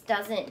it just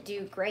doesn't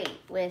do great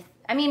with,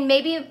 I mean,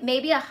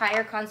 maybe a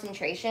higher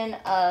concentration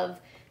of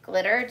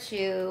glitter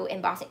to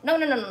embossing. No.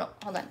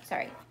 Hold on,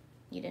 sorry.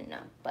 You didn't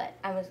know, but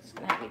I was just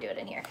gonna have you do it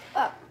in here.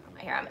 Oh.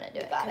 Here, I'm gonna do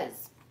it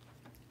because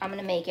I'm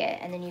gonna make it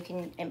and then you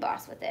can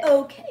emboss with it.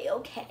 Okay.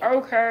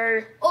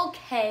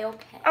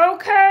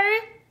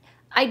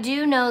 I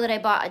do know that I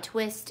bought a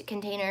twist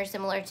container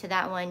similar to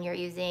that one you're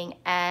using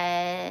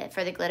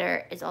for the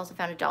glitter. It's also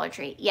found at Dollar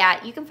Tree.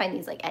 Yeah, you can find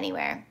these like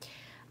anywhere.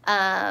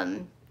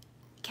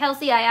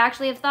 Kelsey, I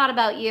actually have thought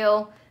about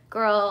you.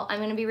 Girl, I'm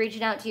gonna be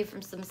reaching out to you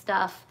for some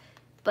stuff,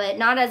 but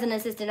not as an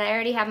assistant. I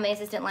already have my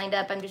assistant lined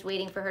up. I'm just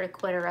waiting for her to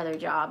quit her other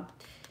job.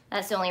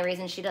 That's the only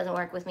reason she doesn't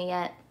work with me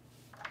yet.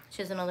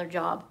 She has another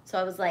job. So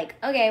I was like,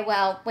 okay,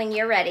 well, when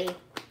you're ready,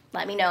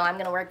 let me know. I'm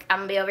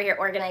gonna be over here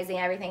organizing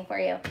everything for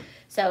you.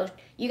 So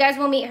you guys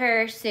will meet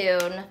her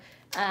soon.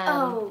 I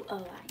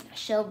know.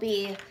 She'll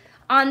be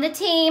on the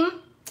team.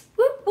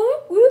 Whoop,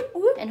 whoop, whoop,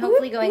 whoop, and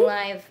hopefully whoop, going whoop.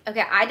 live.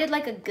 Okay, I did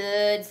like a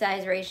good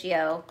size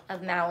ratio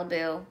of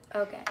Malibu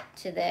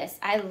to this.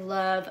 I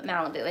love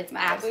Malibu. It's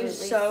absolutely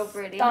so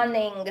pretty.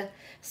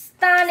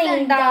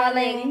 Stunning,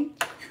 darling.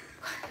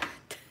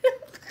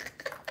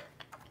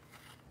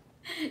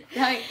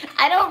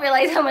 I don't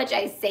realize how much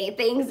I say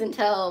things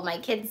until my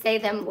kids say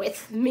them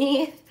with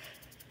me.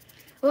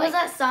 What was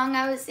that song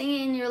I was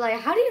singing and you were like,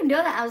 how do you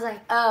know that? I was like,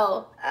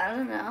 oh, I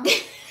don't know.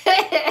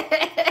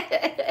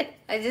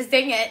 I just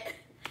sing it.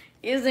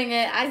 You sing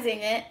it, I sing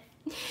it.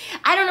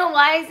 I don't know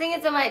why I sing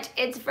it so much.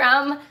 It's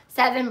from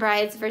Seven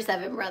Brides for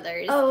Seven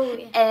Brothers. Oh,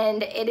 yeah.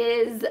 And it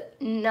is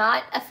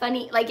not a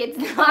funny, like it's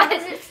not. How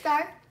does it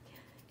start?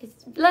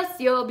 It's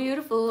bless your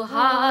beautiful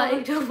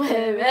heart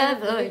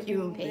wherever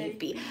you may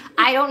be.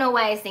 I don't know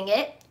why I sing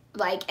it,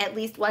 like at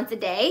least once a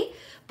day,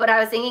 but I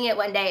was singing it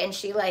one day and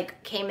she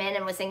like came in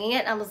and was singing it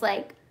and I was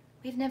like,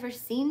 you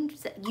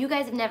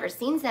guys have never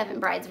seen Seven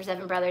Brides for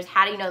Seven Brothers.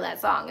 How do you know that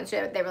song? And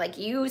they were like,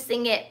 you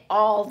sing it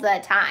all the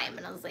time.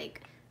 And I was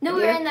like, no,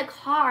 we were in the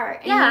car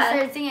and you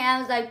started singing and I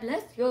was like,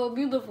 bless your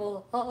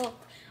beautiful heart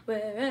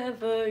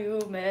wherever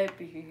you may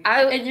be.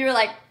 And you were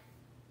like,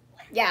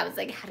 yeah, I was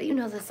like, how do you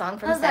know the song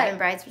from Seven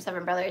Brides for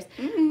Seven Brothers?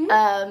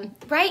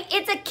 Mm-hmm. Right?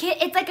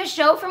 It's like a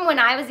show from when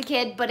I was a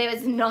kid, but it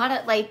was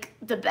not like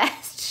the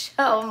best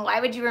show. And why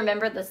would you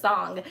remember the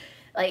song?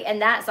 Like, and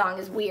that song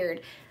is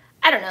weird.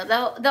 I don't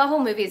know. The whole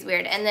movie is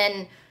weird. And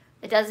then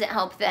it doesn't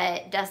help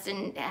that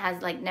Dustin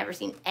has like never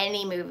seen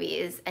any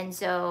movies, and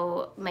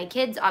so my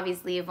kids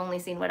obviously have only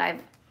seen what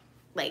I've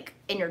like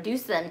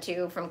introduced them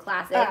to from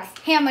classics.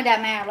 Hammer that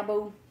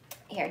Malibu.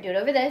 Here, do it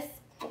over this.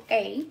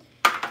 Okay.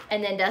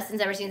 And then Dustin's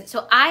never seen it.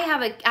 So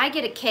I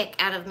get a kick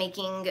out of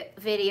making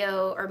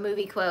video or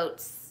movie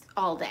quotes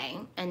all day,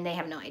 and they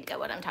have no idea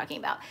what I'm talking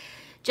about.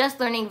 Just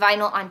learning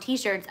vinyl on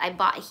t-shirts. I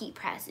bought a heat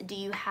press. Do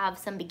you have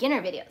some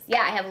beginner videos?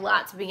 Yeah, I have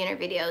lots of beginner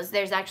videos.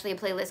 There's actually a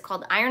playlist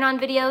called Iron On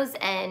Videos,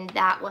 and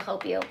that will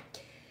help you.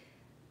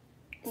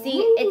 See,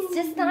 it's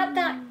just not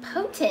that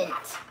potent.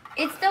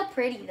 It's still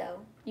pretty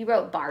though. You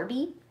wrote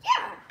Barbie?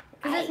 Yeah,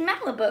 because it's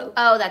Malibu.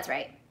 Oh, that's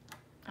right.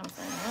 I was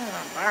like,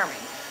 oh,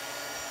 Barbie.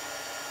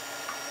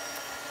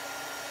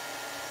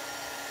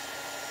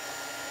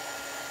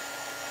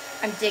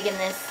 I'm digging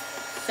this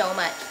so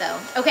much though.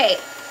 Okay,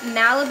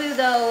 Malibu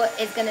though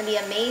is gonna be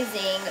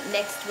amazing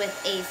mixed with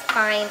a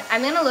fine,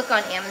 I'm gonna look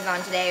on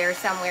Amazon today or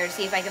somewhere to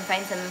see if I can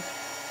find some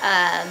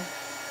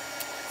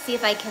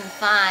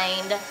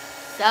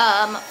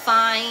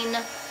fine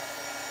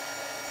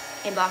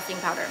embossing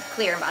powder,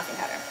 clear embossing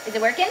powder. Is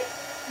it working?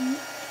 Mm-hmm.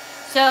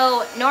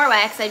 So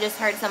Norwex, I just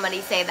heard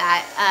somebody say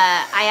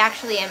that. I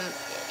actually am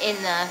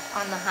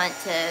on the hunt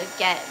to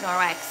get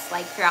Norwex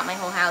like throughout my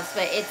whole house,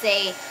 but it's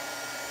a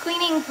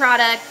cleaning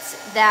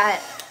product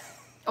that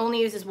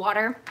only uses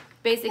water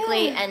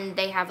basically, and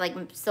they have like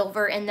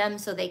silver in them,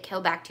 so they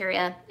kill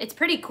bacteria. It's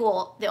pretty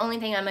cool. The only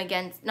thing I'm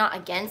not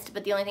against,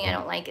 but the only thing I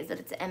don't like is that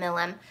it's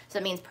MLM, so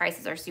it means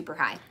prices are super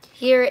high.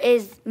 Here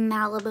is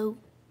Malibu.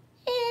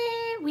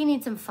 We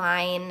need some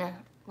fine.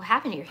 What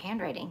happened to your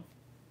handwriting?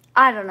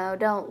 I don't know.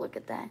 Don't look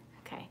at that.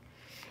 Okay.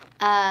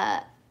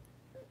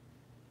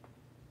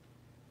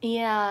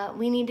 Yeah,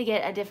 we need to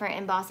get a different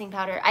embossing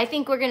powder. I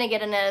think we're going to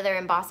get another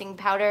embossing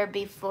powder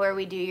before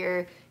we do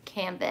your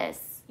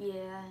canvas.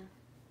 Yeah.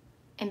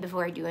 And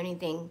before I do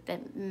anything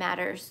that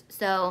matters.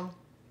 So,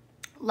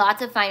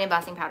 lots of fine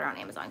embossing powder on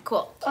Amazon.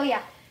 Cool. Oh,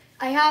 yeah.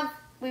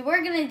 We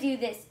were going to do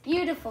this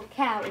beautiful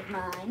cow of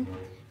mine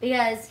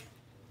because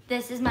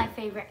this is my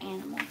favorite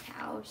animal,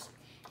 cows.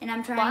 And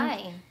I'm trying...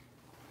 Why?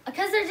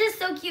 Because they're just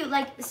so cute.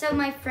 Like, so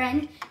my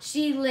friend,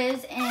 she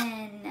lives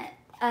in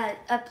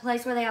a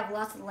place where they have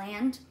lots of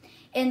land.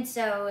 And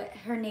so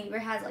her neighbor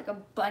has, like, a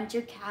bunch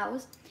of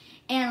cows.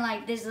 And,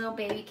 like, this little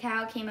baby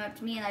cow came up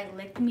to me and, like,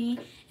 licked me.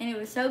 And it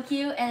was so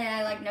cute. And then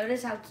I, like,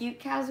 noticed how cute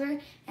cows were.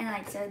 And,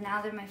 like, so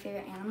now they're my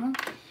favorite animal.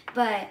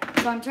 But,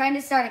 so I'm trying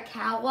to start a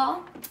cow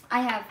wall.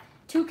 I have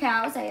 2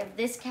 cows. I have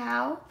this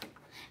cow.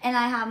 And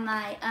I have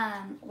my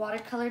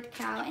watercolored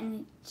cow.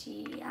 And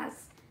she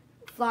has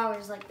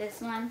flowers like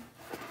this one.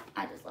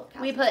 I just love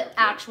cows. We put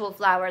actual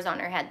flowers on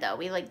her head, though.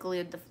 We, like,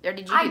 glued or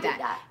did you do that? Did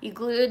that. You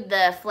glued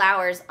the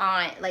flowers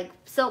on, like,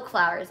 silk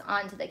flowers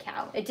onto the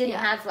cow. It didn't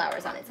have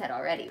flowers on its head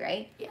already,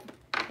 right? Yeah.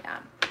 Yeah.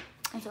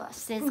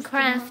 This is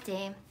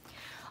crafty.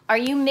 Are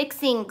you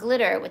mixing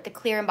glitter with the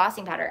clear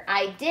embossing powder?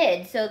 I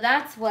did. So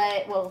that's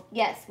what, well,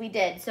 yes, we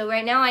did. So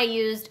right now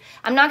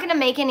I'm not going to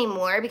make any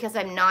more because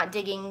I'm not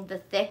digging the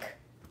thick.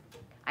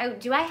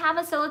 Do I have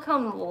a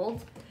silicone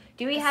mold?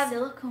 Do we have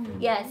silicone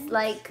mold? Yes,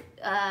 like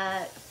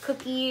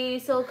cookie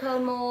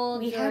silicone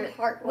mold. We have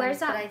heart ones. Where's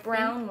that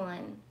brown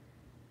one?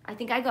 I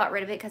think I got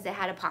rid of it because it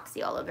had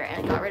epoxy all over it,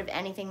 and I got rid of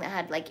anything that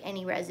had like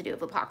any residue of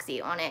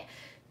epoxy on it,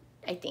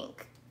 I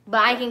think.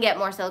 But I can get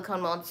more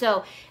silicone mold.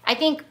 So I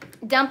think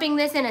dumping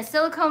this in a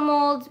silicone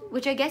mold,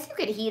 which I guess you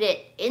could heat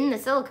it in the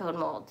silicone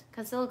mold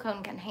because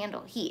silicone can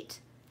handle heat.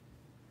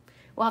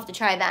 We'll have to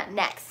try that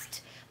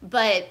next.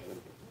 But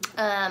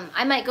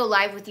I might go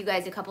live with you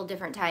guys a couple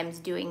different times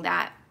doing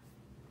that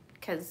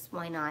because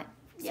why not?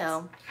 Yes.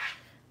 So,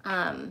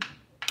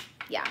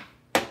 yeah.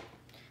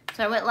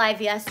 So I went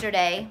live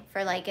yesterday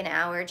for like an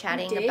hour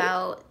chatting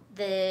about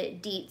the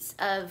deets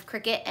of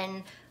Cricut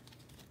and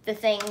the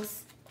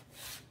things.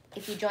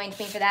 If you joined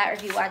me for that or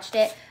if you watched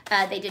it,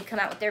 they did come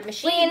out with their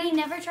machine. Wait, we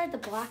never tried the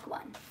black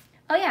one.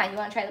 Oh yeah, you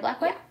want to try the black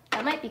one? Yeah.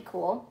 That might be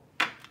cool.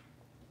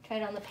 Try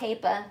it on the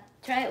paper.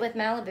 Try it with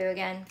Malibu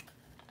again.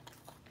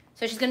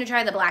 So she's going to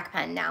try the black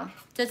pen now.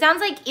 So it sounds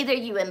like either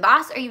you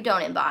emboss or you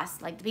don't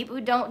emboss. Like the people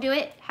who don't do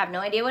it have no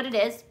idea what it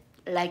is,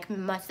 like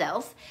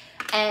myself.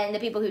 And the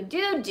people who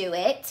do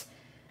it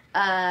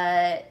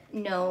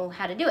know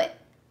how to do it.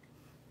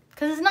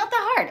 Because it's not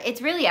that hard.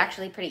 It's really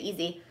actually pretty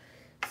easy.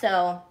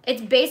 So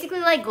it's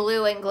basically like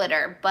glue and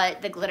glitter,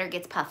 but the glitter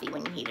gets puffy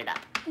when you heat it up.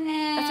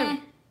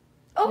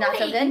 Oh, not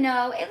so good?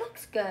 No, it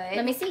looks good.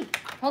 Let me see.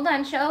 Hold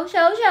on. Show.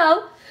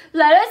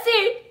 Let us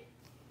see.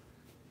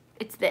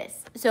 It's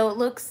this. So it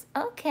looks,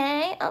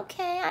 okay,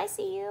 I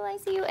see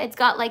you. It's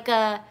got like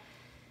a,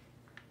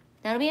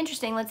 that'll be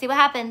interesting. Let's see what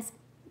happens.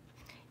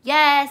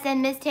 Yes,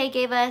 and Miss Tay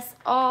gave us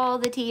all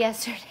the tea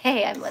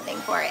yesterday. I'm living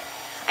for it.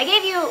 I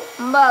gave you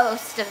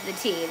most of the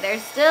tea.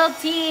 There's still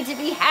tea to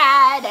be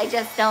had. I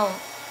just don't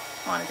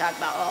want to talk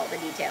about all the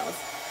details.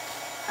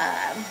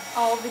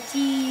 All the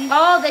tea.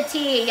 All the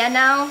tea, you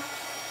know?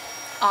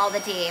 All the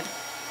tea.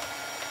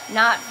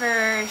 Not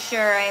for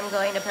sure I'm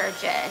going to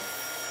purchase.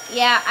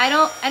 Yeah, I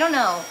don't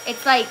know.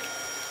 It's like,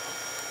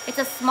 it's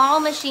a small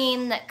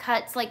machine that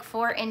cuts like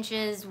 4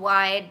 inches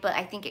wide, but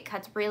I think it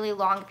cuts really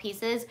long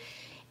pieces.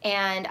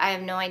 And I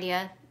have no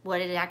idea what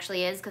it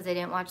actually is because I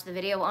didn't watch the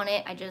video on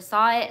it. I just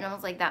saw it and I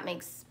was like,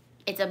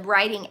 it's a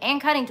writing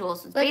and cutting tool.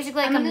 So it's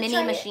basically like a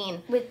mini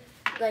machine. With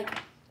like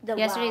the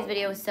Yesterday's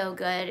video was so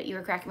good. You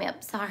were cracking me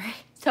up. Sorry,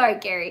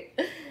 Carrie.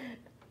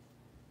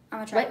 I'm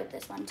gonna try it with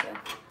this one too.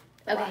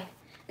 Okay. Wow.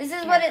 This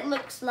is what it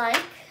looks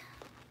like.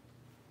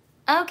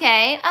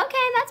 Okay,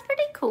 that's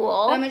pretty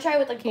cool. But I'm gonna try it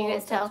with like Can you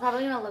guys tell? It's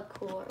probably gonna look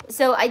cooler.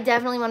 So I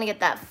definitely want to get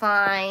that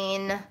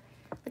fine.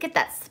 Look at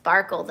that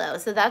sparkle though.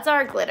 So that's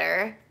our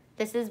glitter.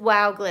 This is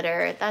wow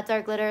glitter. That's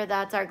our glitter.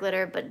 That's our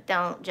glitter. But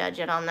don't judge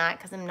it on that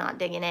because I'm not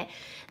digging it.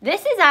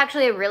 This is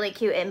actually a really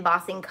cute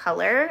embossing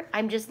color.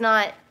 I'm just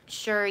not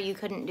sure you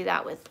couldn't do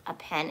that with a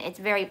pen. It's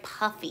very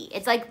puffy.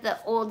 It's like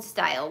the old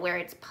style where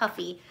it's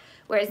puffy,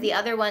 whereas the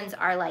other ones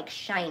are like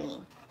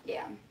shiny.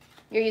 Yeah.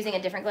 You're using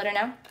a different glitter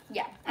now?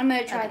 Yeah. I'm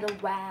gonna try the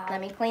wow. Let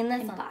me clean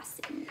this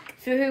embossing.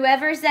 For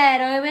whoever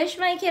said, oh, I wish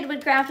my kid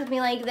would craft with me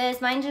like this.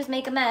 Mine just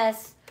make a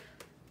mess.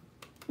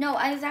 No,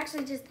 I was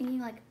actually just thinking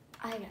like,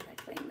 I gotta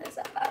clean this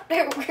up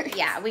afterwards.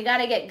 Yeah, we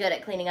gotta get good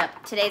at cleaning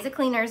up. Today's a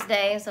cleaner's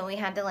day, so we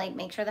had to like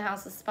make sure the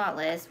house is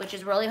spotless, which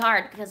is really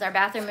hard because our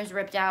bathroom is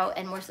ripped out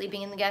and we're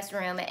sleeping in the guest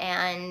room,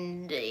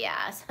 and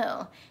yeah,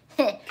 so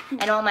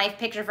and all my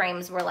picture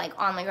frames were like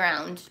on the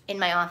ground in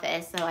my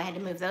office, so I had to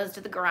move those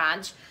to the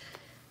garage.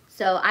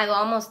 So I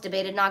almost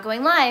debated not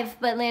going live,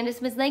 but Landis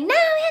was like, no,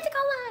 we had to go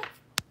live.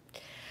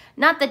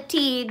 Not the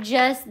tea,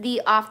 just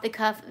the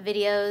off-the-cuff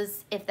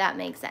videos, if that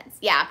makes sense.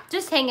 Yeah,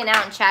 just hanging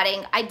out and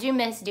chatting. I do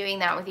miss doing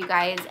that with you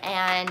guys,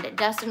 and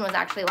Dustin was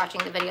actually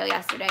watching the video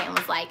yesterday and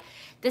was like,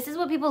 this is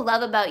what people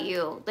love about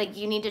you. Like,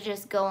 you need to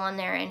just go on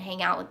there and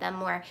hang out with them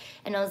more.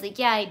 And I was like,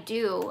 yeah, I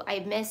do. I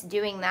miss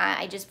doing that.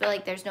 I just feel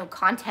like there's no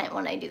content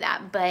when I do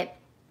that, but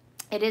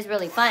it is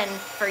really fun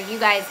for you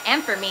guys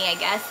and for me, I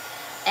guess.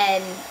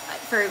 And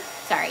for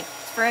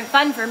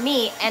fun for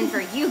me and for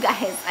you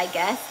guys, I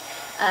guess.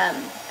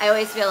 I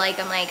always feel like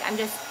I'm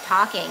just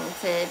talking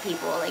to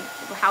people. Like,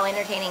 how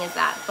entertaining is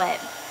that? But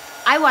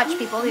I watch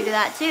people who do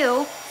that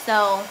too.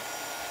 So,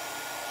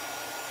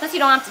 plus you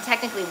don't have to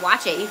technically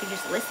watch it. You can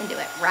just listen to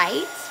it,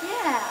 right?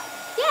 Yeah.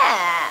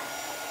 Yeah.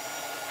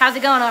 How's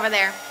it going over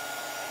there?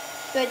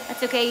 Good.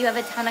 That's okay. You have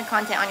a ton of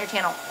content on your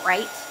channel,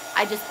 right?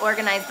 I just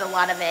organized a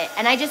lot of it.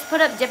 And I just put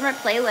up different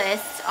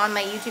playlists on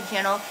my YouTube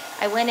channel.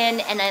 I went in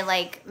and I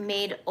like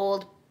made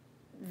old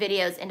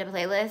videos into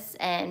playlists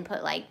and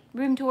put like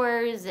room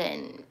tours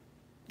and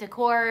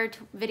decor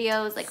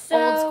videos, like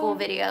old school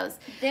videos.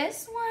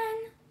 This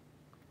one,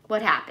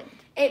 what happened?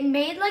 it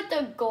made like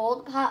the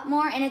gold pop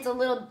more, and it's a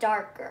little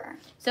darker.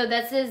 So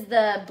this is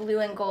the blue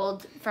and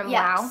gold from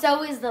Yeah, Wow?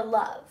 so is the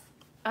love.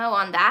 Oh,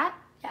 on that?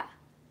 Yeah.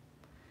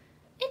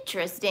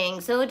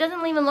 Interesting. So it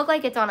doesn't even look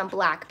like it's on a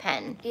black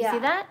pen. Yeah. You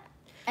see that?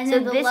 And so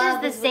then the this is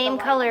love the with same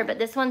white color, one. but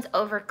this one's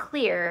over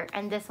clear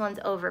and this one's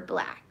over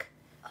black.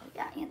 Oh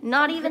yeah. And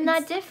Not even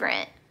that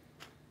different.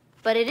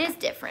 But it is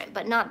different,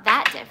 but not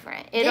that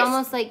different. It This-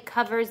 almost like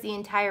covers the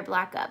entire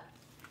black up.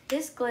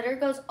 This glitter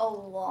goes a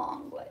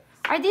long way.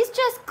 Are these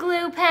just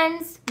glue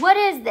pens? What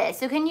is this?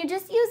 So can you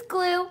just use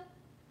glue?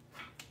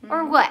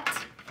 Or what?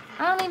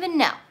 I don't even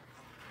know.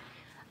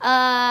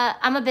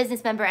 I'm a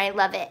business member. I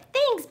love it.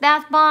 Thanks,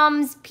 Bath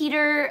Bombs,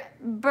 Peter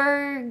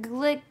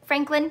Berglick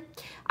Franklin.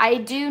 I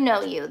do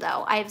know you,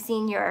 though. I've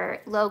seen your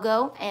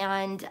logo,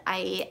 and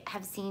I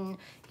have seen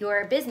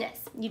your business.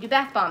 You do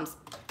bath bombs.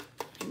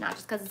 Not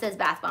just because it says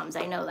bath bombs.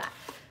 I know that.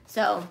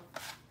 So,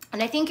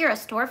 and I think you're a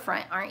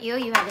storefront, aren't you?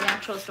 You have an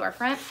actual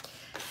storefront.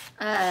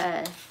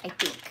 I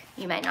think.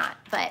 You might not.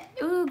 But,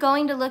 ooh,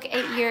 going to look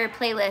at your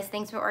playlist.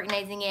 Thanks for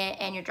organizing it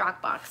and your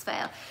Dropbox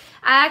file.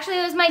 Actually,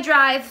 it was my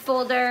Drive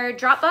folder.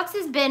 Dropbox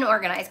has been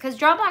organized because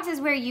Dropbox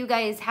is where you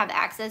guys have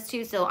access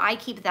to, so I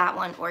keep that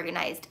one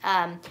organized.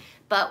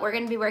 But we're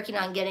going to be working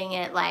on getting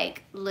it,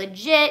 like,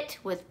 legit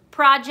with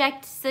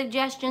project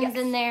suggestions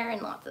in there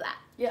and lots of that.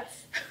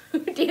 Yes. Do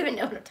you even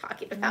know what I'm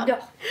talking about? No.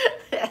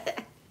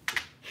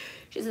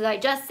 She says, I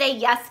just say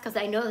yes because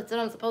I know that's what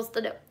I'm supposed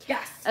to do.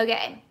 Yes.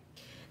 Okay.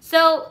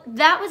 So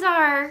that was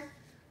our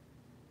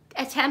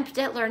attempt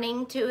at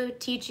learning to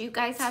teach you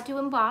guys how to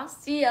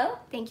emboss. Yeah.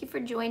 Thank you for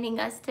joining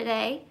us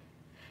today.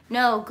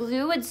 No,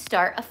 glue would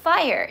start a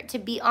fire. To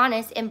be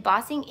honest,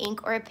 embossing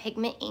ink or a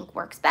pigment ink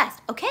works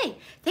best. Okay,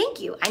 thank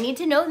you. I need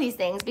to know these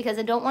things because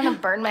I don't want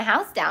to burn my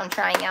house down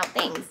trying out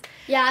things.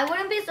 Yeah, I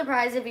wouldn't be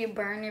surprised if you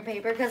burn your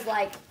paper because,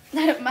 like,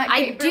 my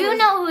I paper do was-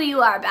 know who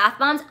you are, Bath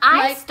Bombs.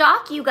 I Like-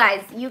 stalk you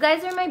guys. You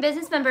guys are my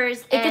business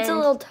members. It gets a and-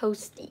 little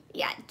toasty.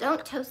 Yeah,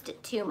 don't toast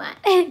it too much.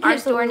 It Our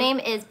gets a store little- name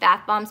is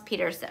Bath Bombs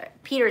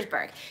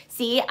Petersburg.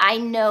 See, I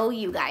know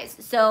you guys.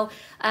 So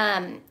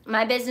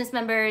my business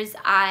members,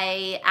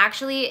 I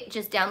actually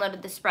just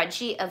downloaded the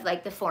spreadsheet of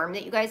like the form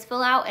that you guys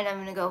fill out, and I'm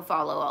gonna go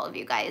follow all of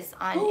you guys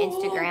on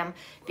Instagram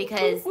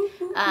because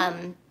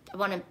I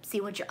want to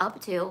see what you're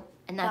up to,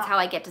 and that's how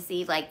I get to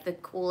see like the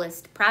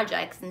coolest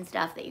projects and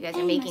stuff that you guys are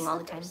And my making all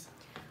the time. slippers.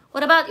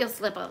 What about your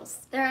slippers?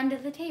 They're under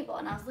the table,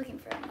 and I was looking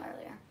for them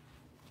earlier.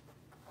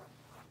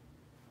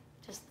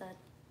 Just the,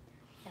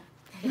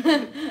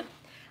 yeah.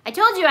 I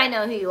told you I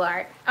know who you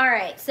are. All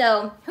right,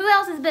 so who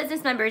else is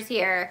business members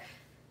here?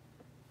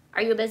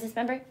 Are you a business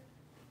member?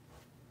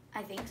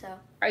 I think so.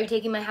 Are you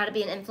taking my How to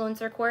Be an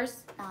Influencer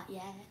course? Not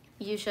yet.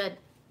 You should,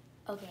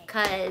 Okay.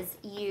 because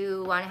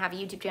you want to have a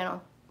YouTube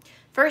channel.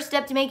 First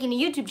step to making a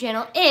YouTube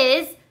channel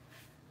is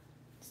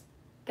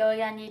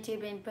Going on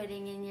YouTube and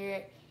putting in your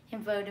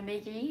info to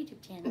make your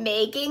YouTube channel.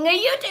 making a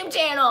YouTube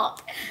channel.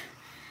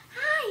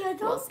 Hi,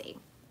 We'll see.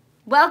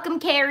 Welcome,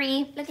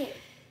 Carrie. Look at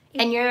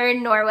And you're a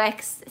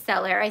Norwex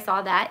seller. I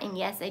saw that, and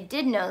yes, I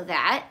did know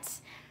that.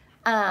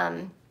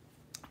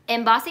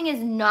 Embossing is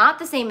not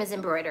the same as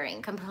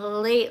embroidering.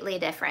 Completely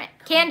different.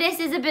 Candace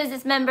is a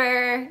business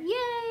member.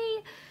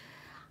 Yay!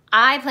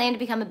 I plan to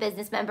become a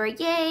business member.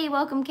 Yay!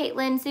 Welcome,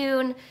 Caitlin,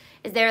 soon.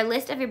 Is there a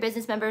list of your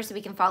business members so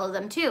we can follow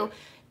them too?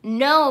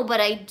 No,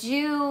 but I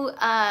do.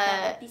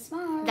 that would be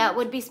smart. That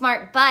would be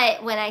smart,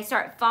 but when I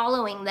start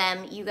following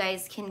them, you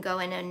guys can go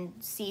in and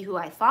see who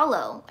I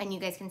follow, and you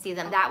guys can see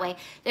them that way.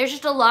 There's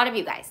just a lot of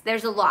you guys.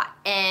 There's a lot,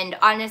 and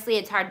honestly,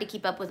 it's hard to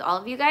keep up with all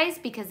of you guys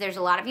because there's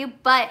a lot of you,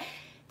 but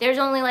there's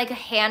only like a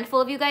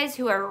handful of you guys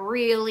who are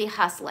really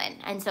hustling.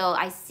 And so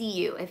I see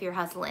you if you're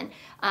hustling.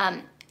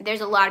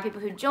 There's a lot of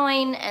people who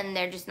join and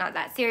they're just not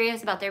that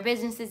serious about their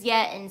businesses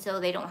yet. And so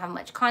they don't have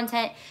much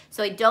content.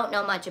 So I don't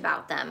know much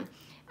about them.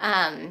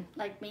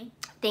 Like me?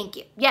 Thank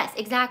you. Yes,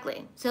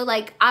 exactly. So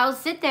like I'll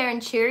sit there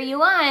and cheer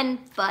you on,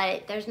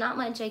 but there's not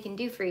much I can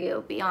do for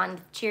you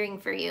beyond cheering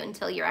for you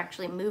until you're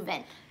actually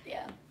moving.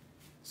 Yeah.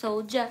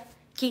 Soldier,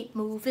 keep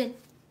moving.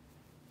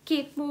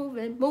 Keep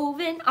moving,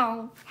 moving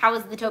on. How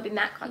was the Toby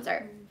Mac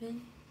concert? It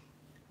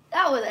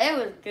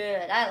was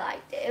good. I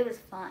liked it. It was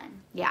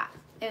fun. Yeah.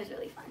 It was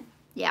really fun.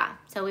 Yeah.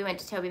 So we went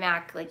to Toby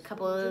Mac like a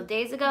couple of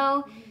days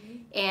ago.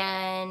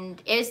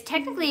 And it was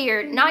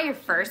technically not your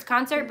first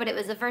concert, but it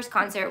was the first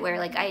concert where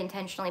like I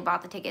intentionally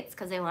bought the tickets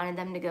because I wanted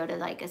them to go to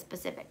like a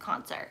specific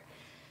concert.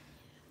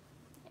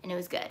 And it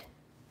was good.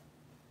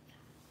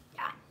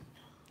 Yeah.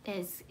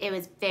 It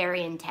was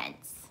very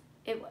intense.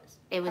 It was.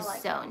 It was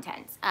so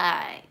intense.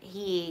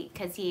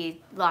 Because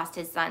he lost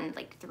his son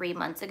like 3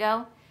 months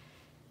ago.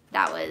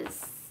 That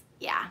was,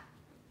 yeah.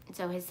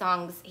 So his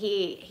songs,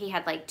 he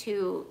had like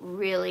 2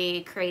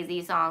 really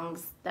crazy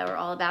songs that were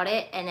all about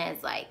it. And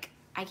it's like,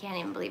 I can't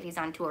even believe he's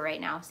on tour right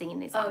now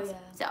singing these songs. Oh,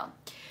 yeah.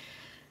 So,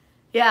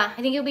 yeah,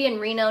 I think he'll be in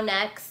Reno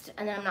next.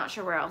 And then I'm not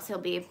sure where else he'll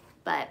be.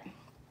 But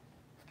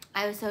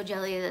I was so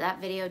jelly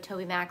that video,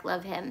 Toby Mac,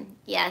 love him.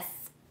 Yes.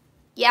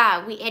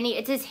 Yeah,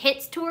 it's his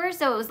hits tour,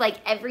 so it was like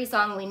every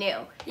song we knew.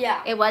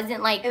 Yeah. It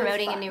wasn't like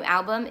promoting a new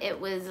album.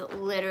 It was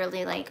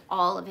literally like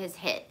all of his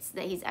hits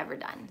that he's ever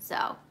done.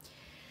 So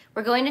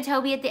we're going to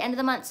Toby at the end of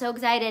the month. So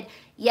excited.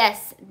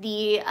 Yes,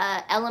 the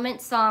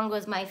Elements song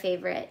was my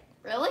favorite.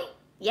 Really?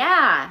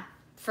 Yeah,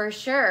 for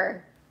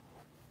sure.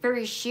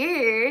 For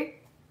sure.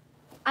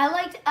 I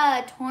liked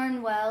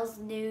Tornwell's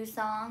new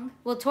song.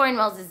 Well, Torrin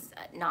Wells is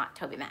not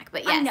Toby Mac,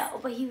 but yes. I know,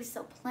 but he was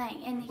still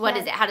playing. And What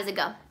is it? How does it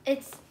go?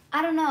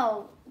 I don't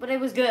know, but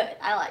it was good.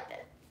 I liked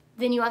it.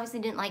 Then you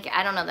obviously didn't like it.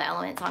 I don't know the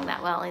Element song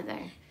that well either.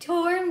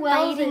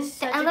 Tornwell is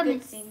such a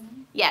good singer.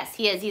 Yes,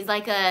 he is. He's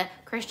like a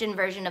Christian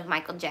version of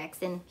Michael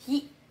Jackson.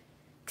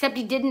 Except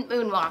he didn't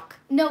moonwalk.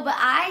 No, but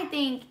I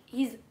think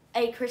he's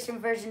a Christian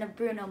version of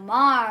Bruno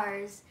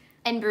Mars.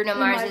 And Bruno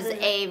Mars is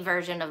a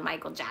version of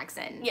Michael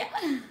Jackson.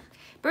 Yeah.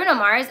 Bruno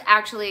Mars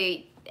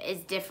actually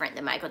is different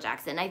than Michael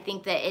Jackson. I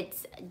think that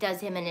it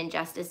does him an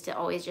injustice to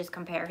always just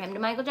compare him to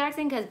Michael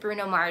Jackson because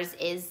Bruno Mars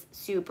is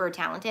super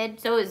talented.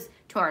 So is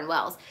Torrin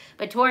Wells.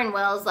 But Torrin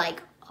Wells,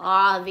 like,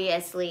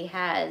 obviously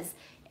has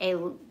a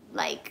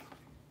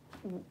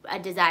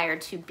desire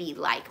to be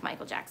like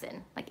Michael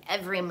Jackson. Like,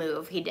 every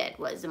move he did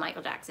was a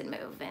Michael Jackson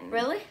move. And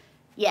Really?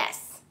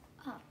 Yes.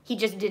 Oh. He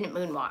just didn't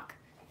moonwalk.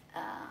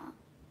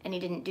 And he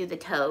didn't do the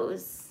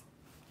toes.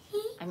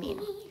 I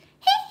mean...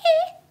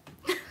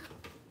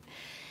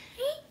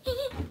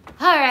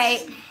 All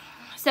right,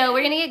 so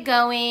we're gonna get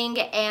going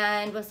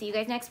and we'll see you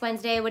guys next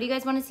Wednesday. What do you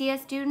guys want to see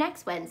us do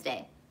next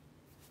Wednesday?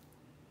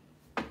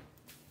 I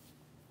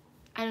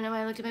don't know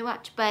why I looked at my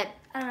watch, but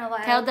I don't know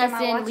why. tell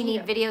Dustin we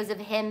need videos of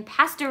him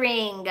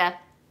pastoring.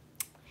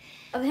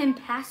 Of him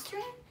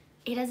pastoring?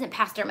 He doesn't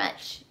pastor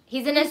much.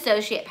 He's an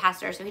associate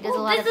pastor, so he does a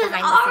lot of behind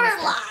behind the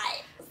scenes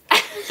life.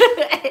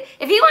 stuff.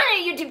 If he wanted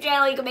a YouTube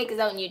channel, he could make his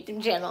own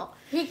YouTube channel.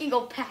 He can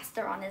go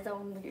pastor on his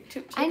own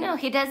YouTube channel. I know,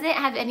 he doesn't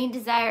have any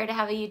desire to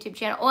have a YouTube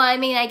channel. Well, I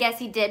mean, I guess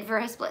he did for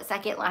a split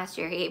second last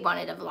year. He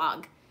wanted a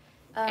vlog.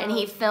 And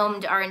he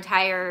filmed our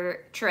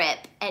entire trip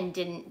and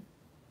didn't,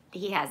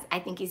 I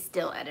think he's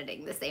still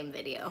editing the same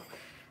video.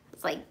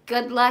 It's like,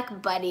 good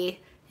luck,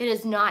 buddy. It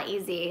is not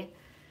easy.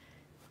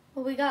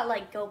 Well, we got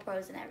like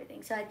GoPros and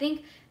everything. So I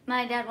think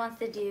my dad wants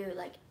to do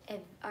like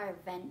our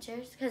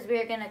adventures because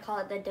we're going to call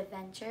it the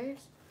Deventures.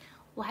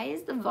 Why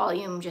is the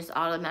volume just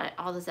all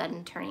of a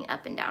sudden turning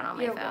up and down on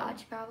my phone? Your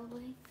watch,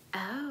 probably.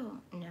 Oh,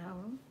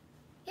 no.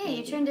 Yeah,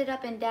 you turned it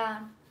up and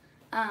down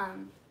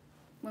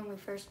when we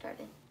first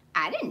started.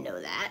 I didn't know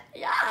that.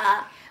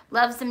 Yeah.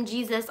 Love some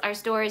Jesus. Our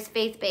store is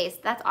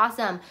faith-based. That's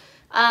awesome.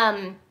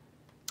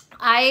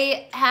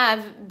 I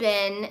have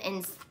been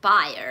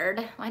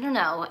inspired. I don't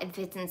know if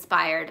it's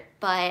inspired,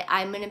 but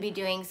I'm going to be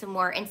doing some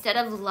more, instead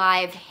of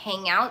live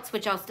hangouts,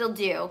 which I'll still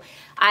do,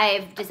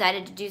 I've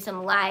decided to do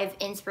some live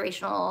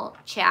inspirational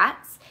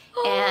chats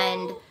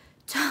and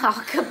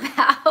talk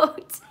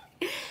about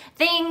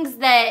things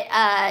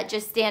that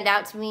just stand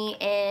out to me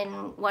in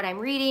what I'm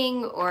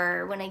reading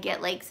or when I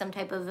get like some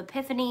type of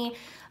epiphany,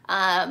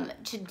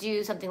 to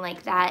do something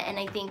like that. And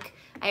I think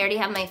I already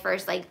have my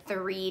first like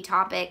 3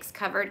 topics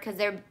covered because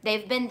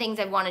they've been things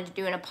I've wanted to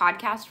do in a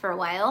podcast for a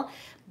while,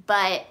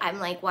 but I'm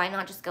like, why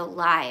not just go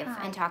live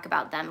and talk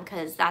about them,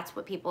 because that's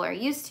what people are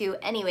used to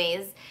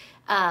anyways.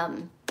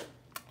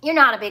 You're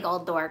not a big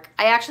old dork.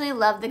 I actually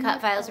love the cut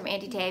files from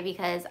Auntie Tay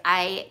because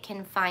I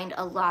can find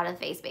a lot of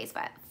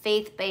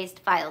faith-based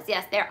files.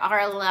 Yes, there are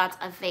a lot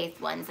of faith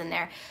ones in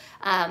there.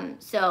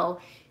 So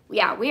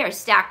yeah, we are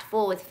stacked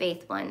full with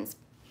faith ones.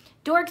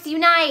 Dorks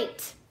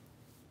Unite!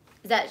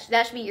 That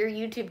should be your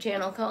YouTube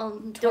channel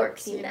called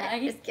Dorks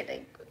Unite. Just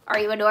kidding. Are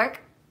you a dork?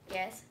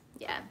 Yes.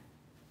 Yeah.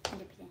 100%.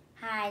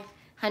 Hi.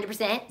 100%? Is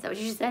that what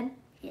you just said?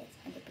 Yes,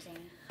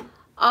 100%.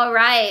 All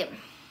right.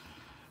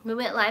 We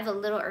went live a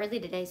little early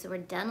today, so we're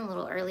done a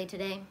little early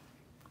today.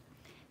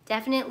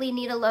 Definitely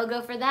need a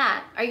logo for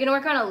that. Are you going to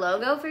work on a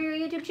logo for your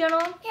YouTube channel?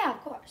 Yeah, of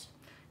course.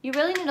 You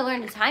really need to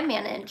learn to time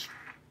manage.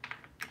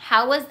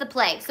 How was the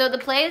play? So the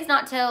play is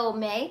not till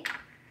May?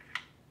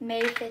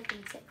 May 5th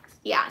and 6th.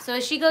 Yeah,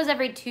 so she goes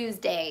every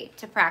Tuesday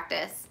to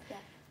practice. Yeah.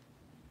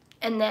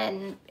 And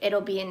then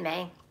it'll be in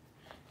May.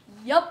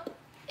 Yup.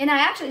 And I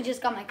actually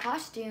just got my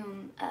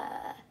costume,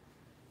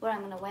 what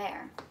I'm going to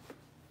wear.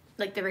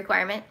 Like the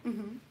requirement?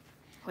 Mm-hmm.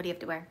 What do you have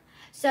to wear?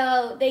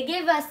 So they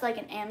give us like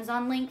an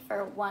Amazon link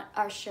for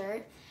our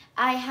shirt.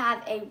 I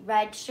have a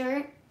red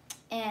shirt,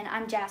 and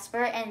I'm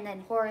Jasper, and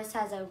then Horace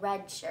has a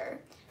red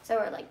shirt. So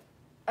we're like,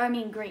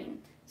 green.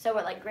 So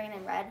we're like green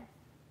and red,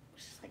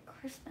 which is like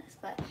Christmas.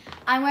 But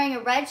I'm wearing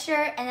a red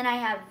shirt, and then I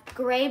have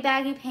gray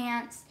baggy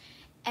pants,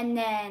 and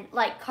then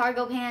like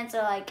cargo pants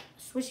or like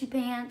swishy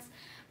pants,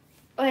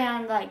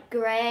 and like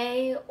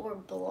gray or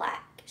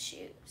black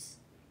shoes.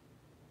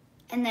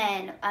 And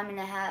then and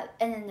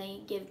then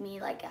they give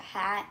me like a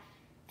hat,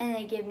 and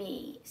they give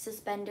me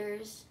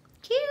suspenders.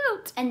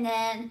 Cute.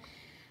 And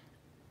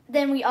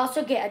then we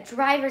also get a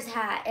driver's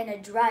hat and a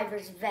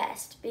driver's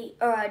vest,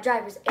 or a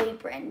driver's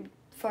apron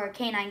for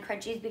Canine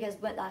Crunchies, because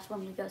that's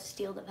when we go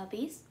steal the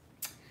puppies.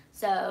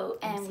 So,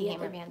 and we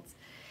have pants.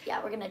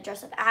 Yeah, we're gonna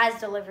dress up as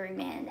delivery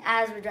man,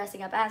 as we're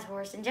dressing up as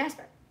Horace and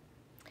Jasper.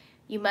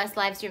 You must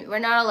live stream. We're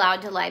not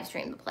allowed to live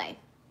stream the play.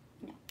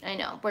 No. I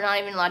know. We're not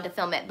even allowed to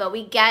film it, but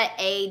we get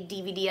a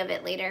DVD of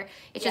it later.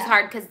 It's just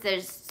hard because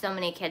there's so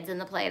many kids in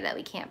the play that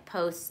we can't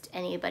post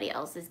anybody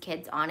else's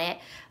kids on it.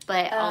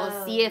 But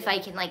I'll see if I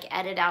can like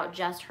edit out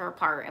just her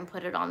part and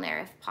put it on there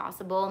if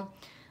possible.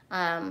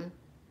 I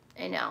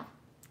know.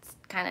 It's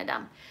kind of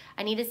dumb.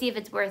 I need to see if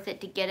it's worth it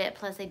to get it.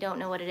 Plus, I don't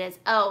know what it is.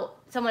 Oh,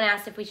 someone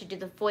asked if we should do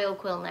the foil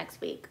quill next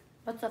week.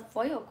 What's a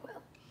foil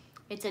quill?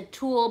 It's a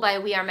tool by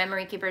We Are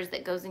Memory Keepers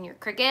that goes in your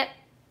Cricut,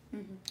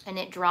 and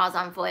it draws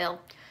on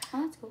foil.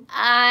 Oh, that's cool.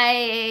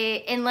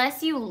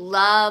 Unless you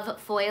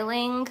love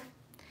foiling,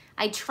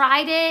 I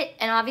tried it,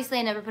 and obviously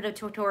I never put a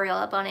tutorial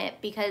up on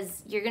it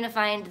because you're going to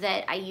find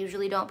that I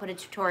usually don't put a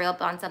tutorial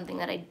up on something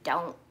that I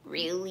don't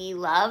really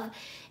love,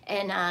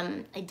 and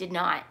I did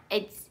not.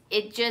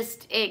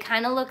 It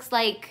kind of looks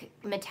like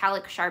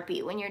metallic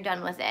Sharpie when you're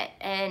done with it,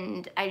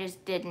 and I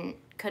just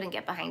couldn't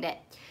get behind it.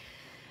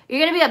 You're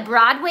going to be a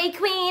Broadway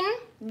queen.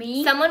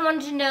 Me? Someone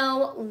wanted to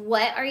know,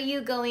 what are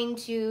you going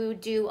to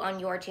do on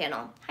your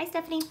channel? Hi,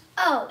 Stephanie.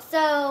 Oh,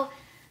 so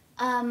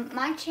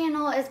my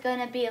channel is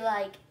going to be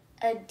like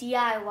a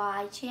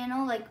DIY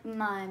channel, like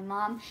my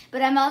mom.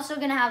 But I'm also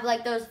going to have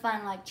like those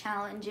fun like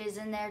challenges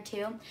in there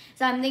too.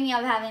 So I'm thinking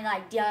of having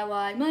like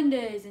DIY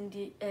Mondays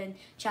and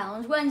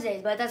Challenge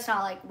Wednesdays. But that's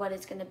not like what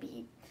it's going to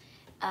be.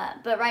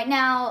 But right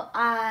now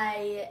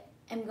I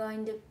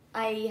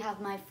have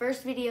my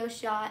first video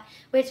shot,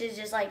 which is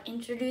just like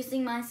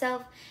introducing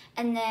myself,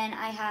 and then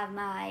I have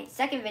my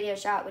second video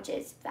shot, which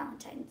is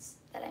Valentine's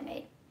that I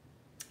made.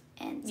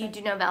 And so, you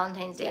do know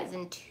Valentine's Day is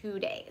in 2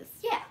 days.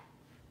 Yeah,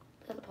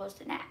 as opposed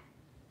to now.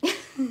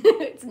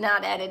 It's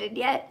not edited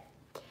yet.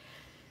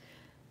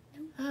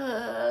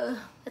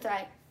 That's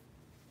right.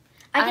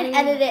 I can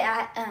edit it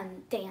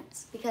at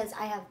dance because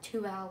I have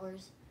 2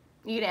 hours.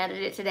 You can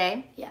edit it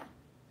today? Yeah.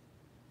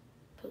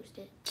 Post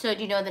it. So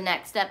do you know the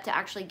next step to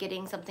actually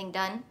getting something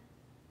done?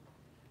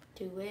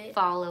 Do it.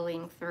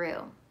 Following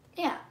through.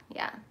 Yeah.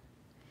 Yeah.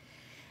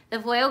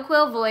 The foil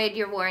quill void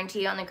your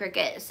warranty on the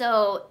Cricut.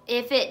 So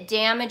if it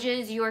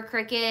damages your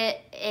Cricut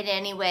in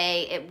any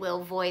way, it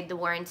will void the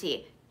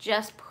warranty.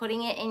 Just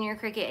putting it in your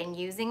Cricut and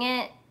using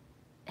it,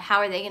 how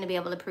are they going to be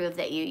able to prove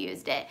that you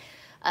used it?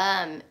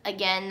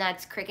 Again,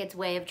 that's Cricut's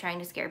way of trying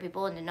to scare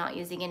people into not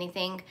using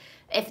anything.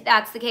 If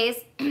that's the case,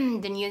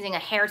 then using a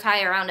hair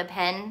tie around a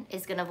pen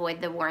is going to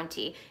void the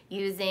warranty.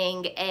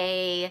 Using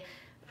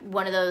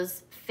one of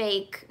those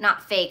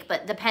not fake,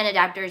 but the pen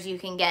adapters you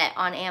can get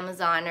on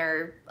Amazon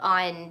or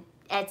on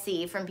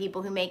Etsy from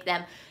people who make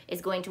them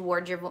is going to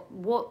void your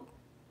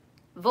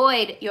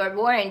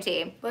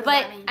warranty. What does but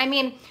that mean? I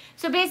mean,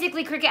 so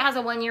basically Cricut has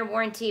a 1-year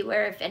warranty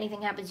where if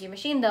anything happens to your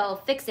machine, they'll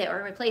fix it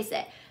or replace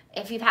it.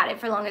 If you've had it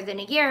for longer than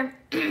a year,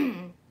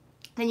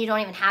 then you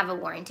don't even have a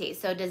warranty,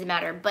 so it doesn't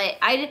matter. But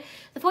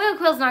the foil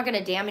quill is not going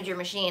to damage your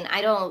machine.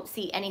 I don't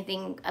see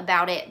anything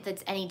about it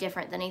that's any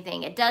different than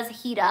anything. It does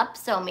heat up,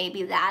 so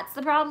maybe that's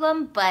the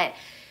problem, but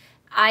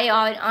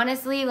I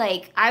honestly,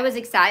 like, I was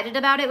excited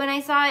about it when I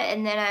saw it,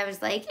 and then I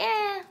was like,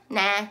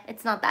 nah,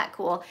 it's not that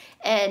cool.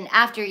 And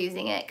after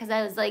using it, because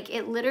I was like,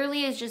 it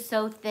literally is just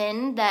so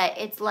thin that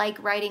it's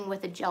like writing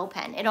with a gel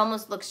pen. It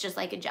almost looks just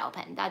like a gel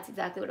pen. That's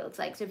exactly what it looks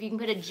like. So if you can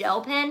put a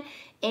gel pen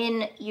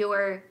in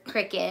your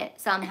Cricut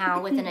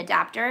somehow with an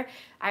adapter,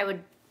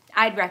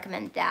 I'd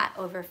recommend that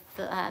over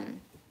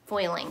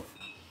foiling.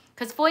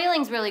 Because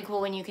foiling's really cool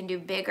when you can do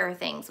bigger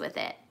things with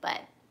it. But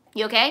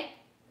you okay?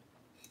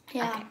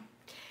 Yeah. Okay.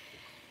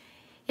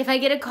 If I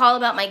get a call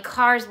about my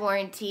car's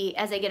warranty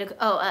as I get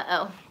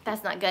a...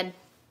 that's not good.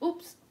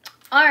 Oops.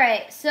 All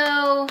right,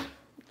 so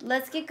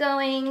let's get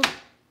going.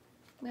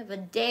 We have a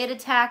day to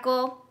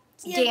tackle.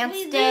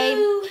 Dance day.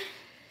 Do.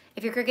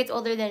 If your Cricut's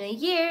older than a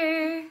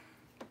year,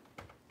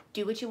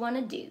 do what you want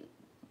to do.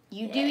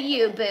 You do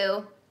you,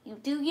 boo. You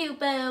do you,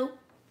 boo.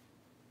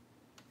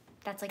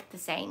 That's like the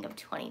saying of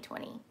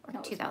 2020 or No,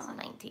 it's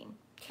 2019.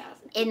 not.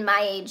 In my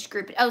age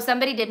group. Oh,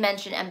 somebody did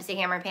mention MC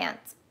Hammer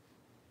pants.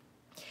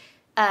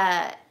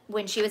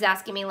 When she was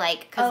asking me,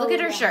 like, because look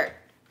at her shirt.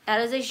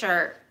 That is a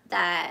shirt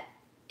that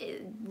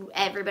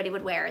everybody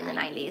would wear in the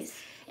 90s.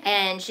 Yeah.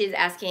 And she's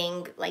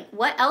asking, like,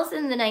 what else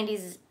in the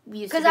 90s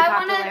used to be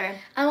popular?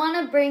 I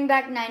want to bring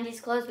back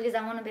 90s clothes because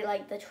I want to be,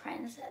 like, the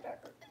trendsetter.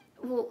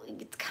 Well,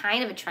 it's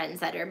kind of a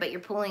trendsetter, but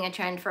you're pulling a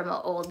trend from an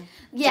old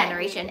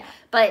generation. Yeah.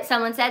 But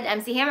someone said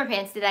MC Hammer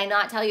pants. Did I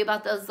not tell you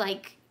about those,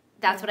 like,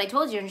 that's what I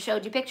told you and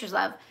showed you pictures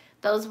of.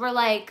 Those were,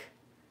 like...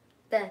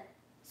 The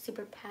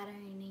super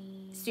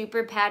patterned,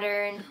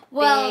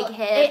 big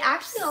hips, it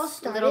actually all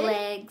started, little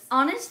legs.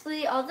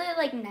 Honestly, all the,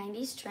 like,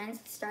 90s trends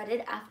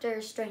started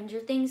after Stranger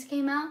Things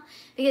came out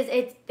because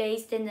it's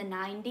based in the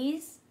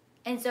 90s.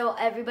 And so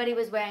everybody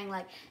was wearing,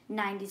 like,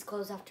 90s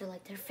clothes after,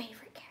 like, their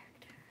favorite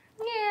character.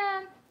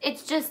 Yeah.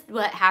 It's just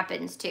what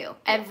happens, too.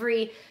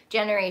 Every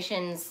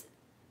generation's...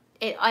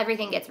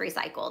 everything gets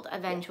recycled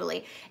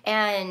eventually.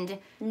 And...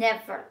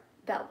 Never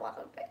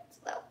bell-bottom pants,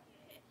 though.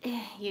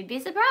 You'd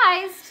be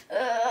surprised.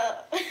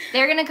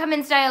 They're going to come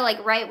in style,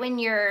 like, right when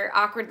you're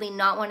awkwardly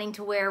not wanting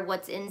to wear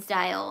what's in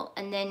style.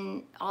 And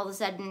then all of a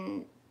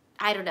sudden,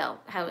 I don't know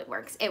how it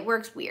works. It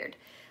works weird.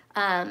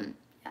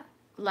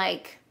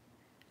 Like,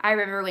 I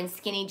remember when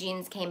skinny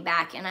jeans came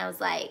back and I was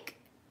like...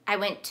 I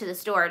went to the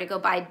store to go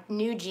buy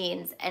new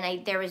jeans,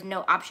 and there was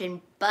no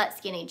option but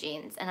skinny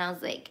jeans. And I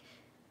was like,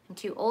 I'm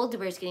too old to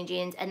wear skinny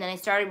jeans. And then I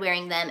started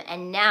wearing them,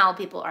 and now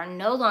people are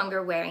no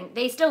longer wearing...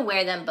 They still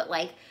wear them, but,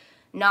 like,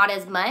 not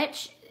as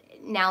much.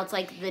 Now it's,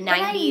 like, the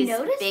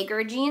 90s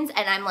bigger jeans,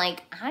 and I'm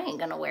like, I ain't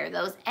gonna wear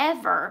those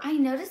ever. I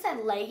noticed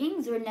that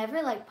leggings were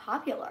never, like,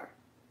 popular.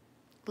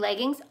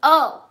 Leggings?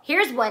 Oh,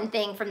 here's one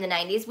thing from the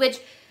 90s,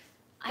 which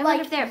I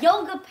wonder if they're...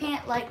 yoga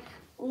pant, like...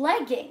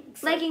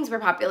 Leggings. Leggings were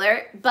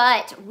popular,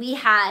 but we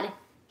had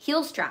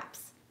heel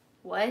straps.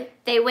 What?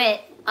 They went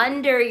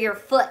under your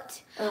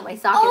foot. Oh, my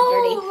sock is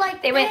dirty.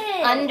 Like they went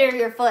under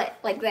your foot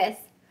like this.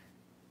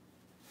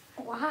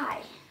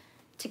 Why?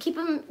 To keep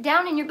them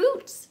down in your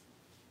boots.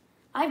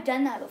 I've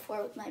done that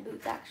before with my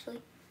boots,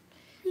 actually.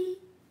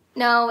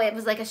 No, it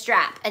was like a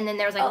strap, and then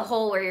there was like a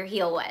hole where your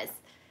heel was.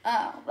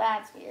 Oh,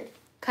 that's weird.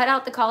 Cut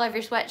out the collar of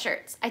your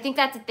sweatshirts. I think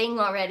that's a thing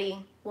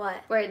already.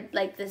 What? Where,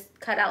 like, this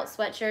cut-out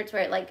sweatshirts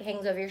where it, like,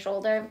 hangs over your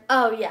shoulder.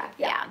 Oh, yeah.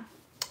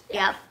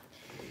 Yep.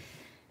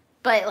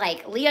 But,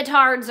 like,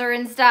 leotards are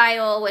in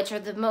style, which are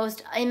the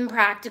most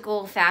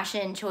impractical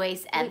fashion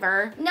choice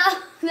ever. No,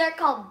 they're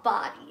called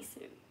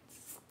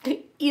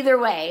bodysuits. Either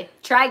way,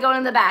 try going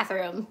to the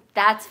bathroom.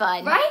 That's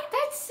fun. Right?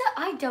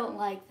 I don't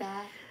like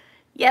that.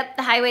 Yep,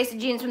 the high-waisted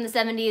jeans from the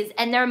 70s,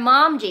 and they're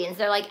mom jeans.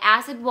 They're like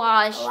acid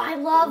wash. Oh, I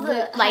love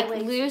the like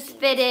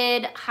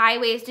loose-fitted,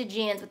 high-waisted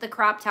jeans with the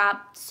crop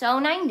top. So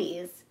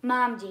 90s.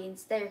 Mom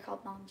jeans. They're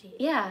called mom jeans.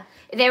 Yeah.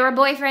 They were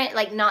boyfriend,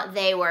 like not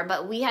they were,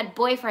 but we had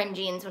boyfriend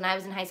jeans when I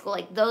was in high school.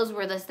 Like those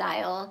were the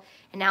style,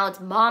 and now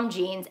it's mom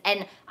jeans.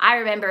 And I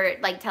remember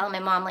like telling my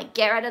mom, like,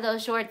 get rid of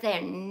those shorts. They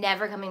are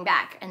never coming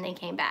back. And they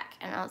came back.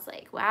 And I was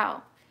like,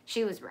 wow,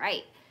 she was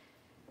right.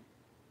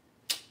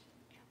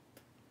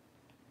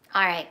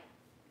 All right.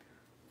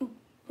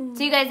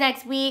 See you guys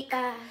next week.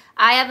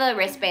 I have a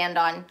wristband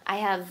on.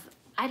 I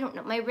don't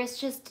know, my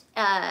wrist just,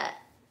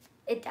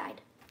 it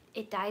died.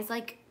 It dies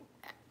like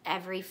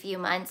every few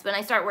months. When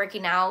I start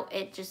working out,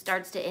 it just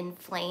starts to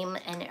inflame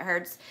and it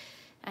hurts.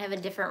 I have a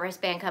different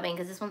wristband coming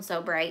because this one's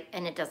so bright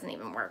and it doesn't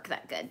even work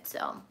that good,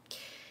 so.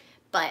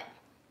 But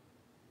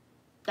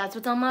that's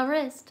what's on my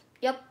wrist.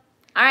 Yep.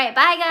 All right,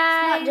 bye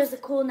guys. It's not just a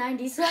cool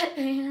 90s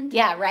sweatband.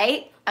 Yeah,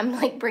 right? I'm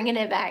like bringing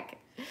it back.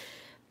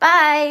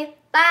 Bye.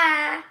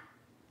 Bye.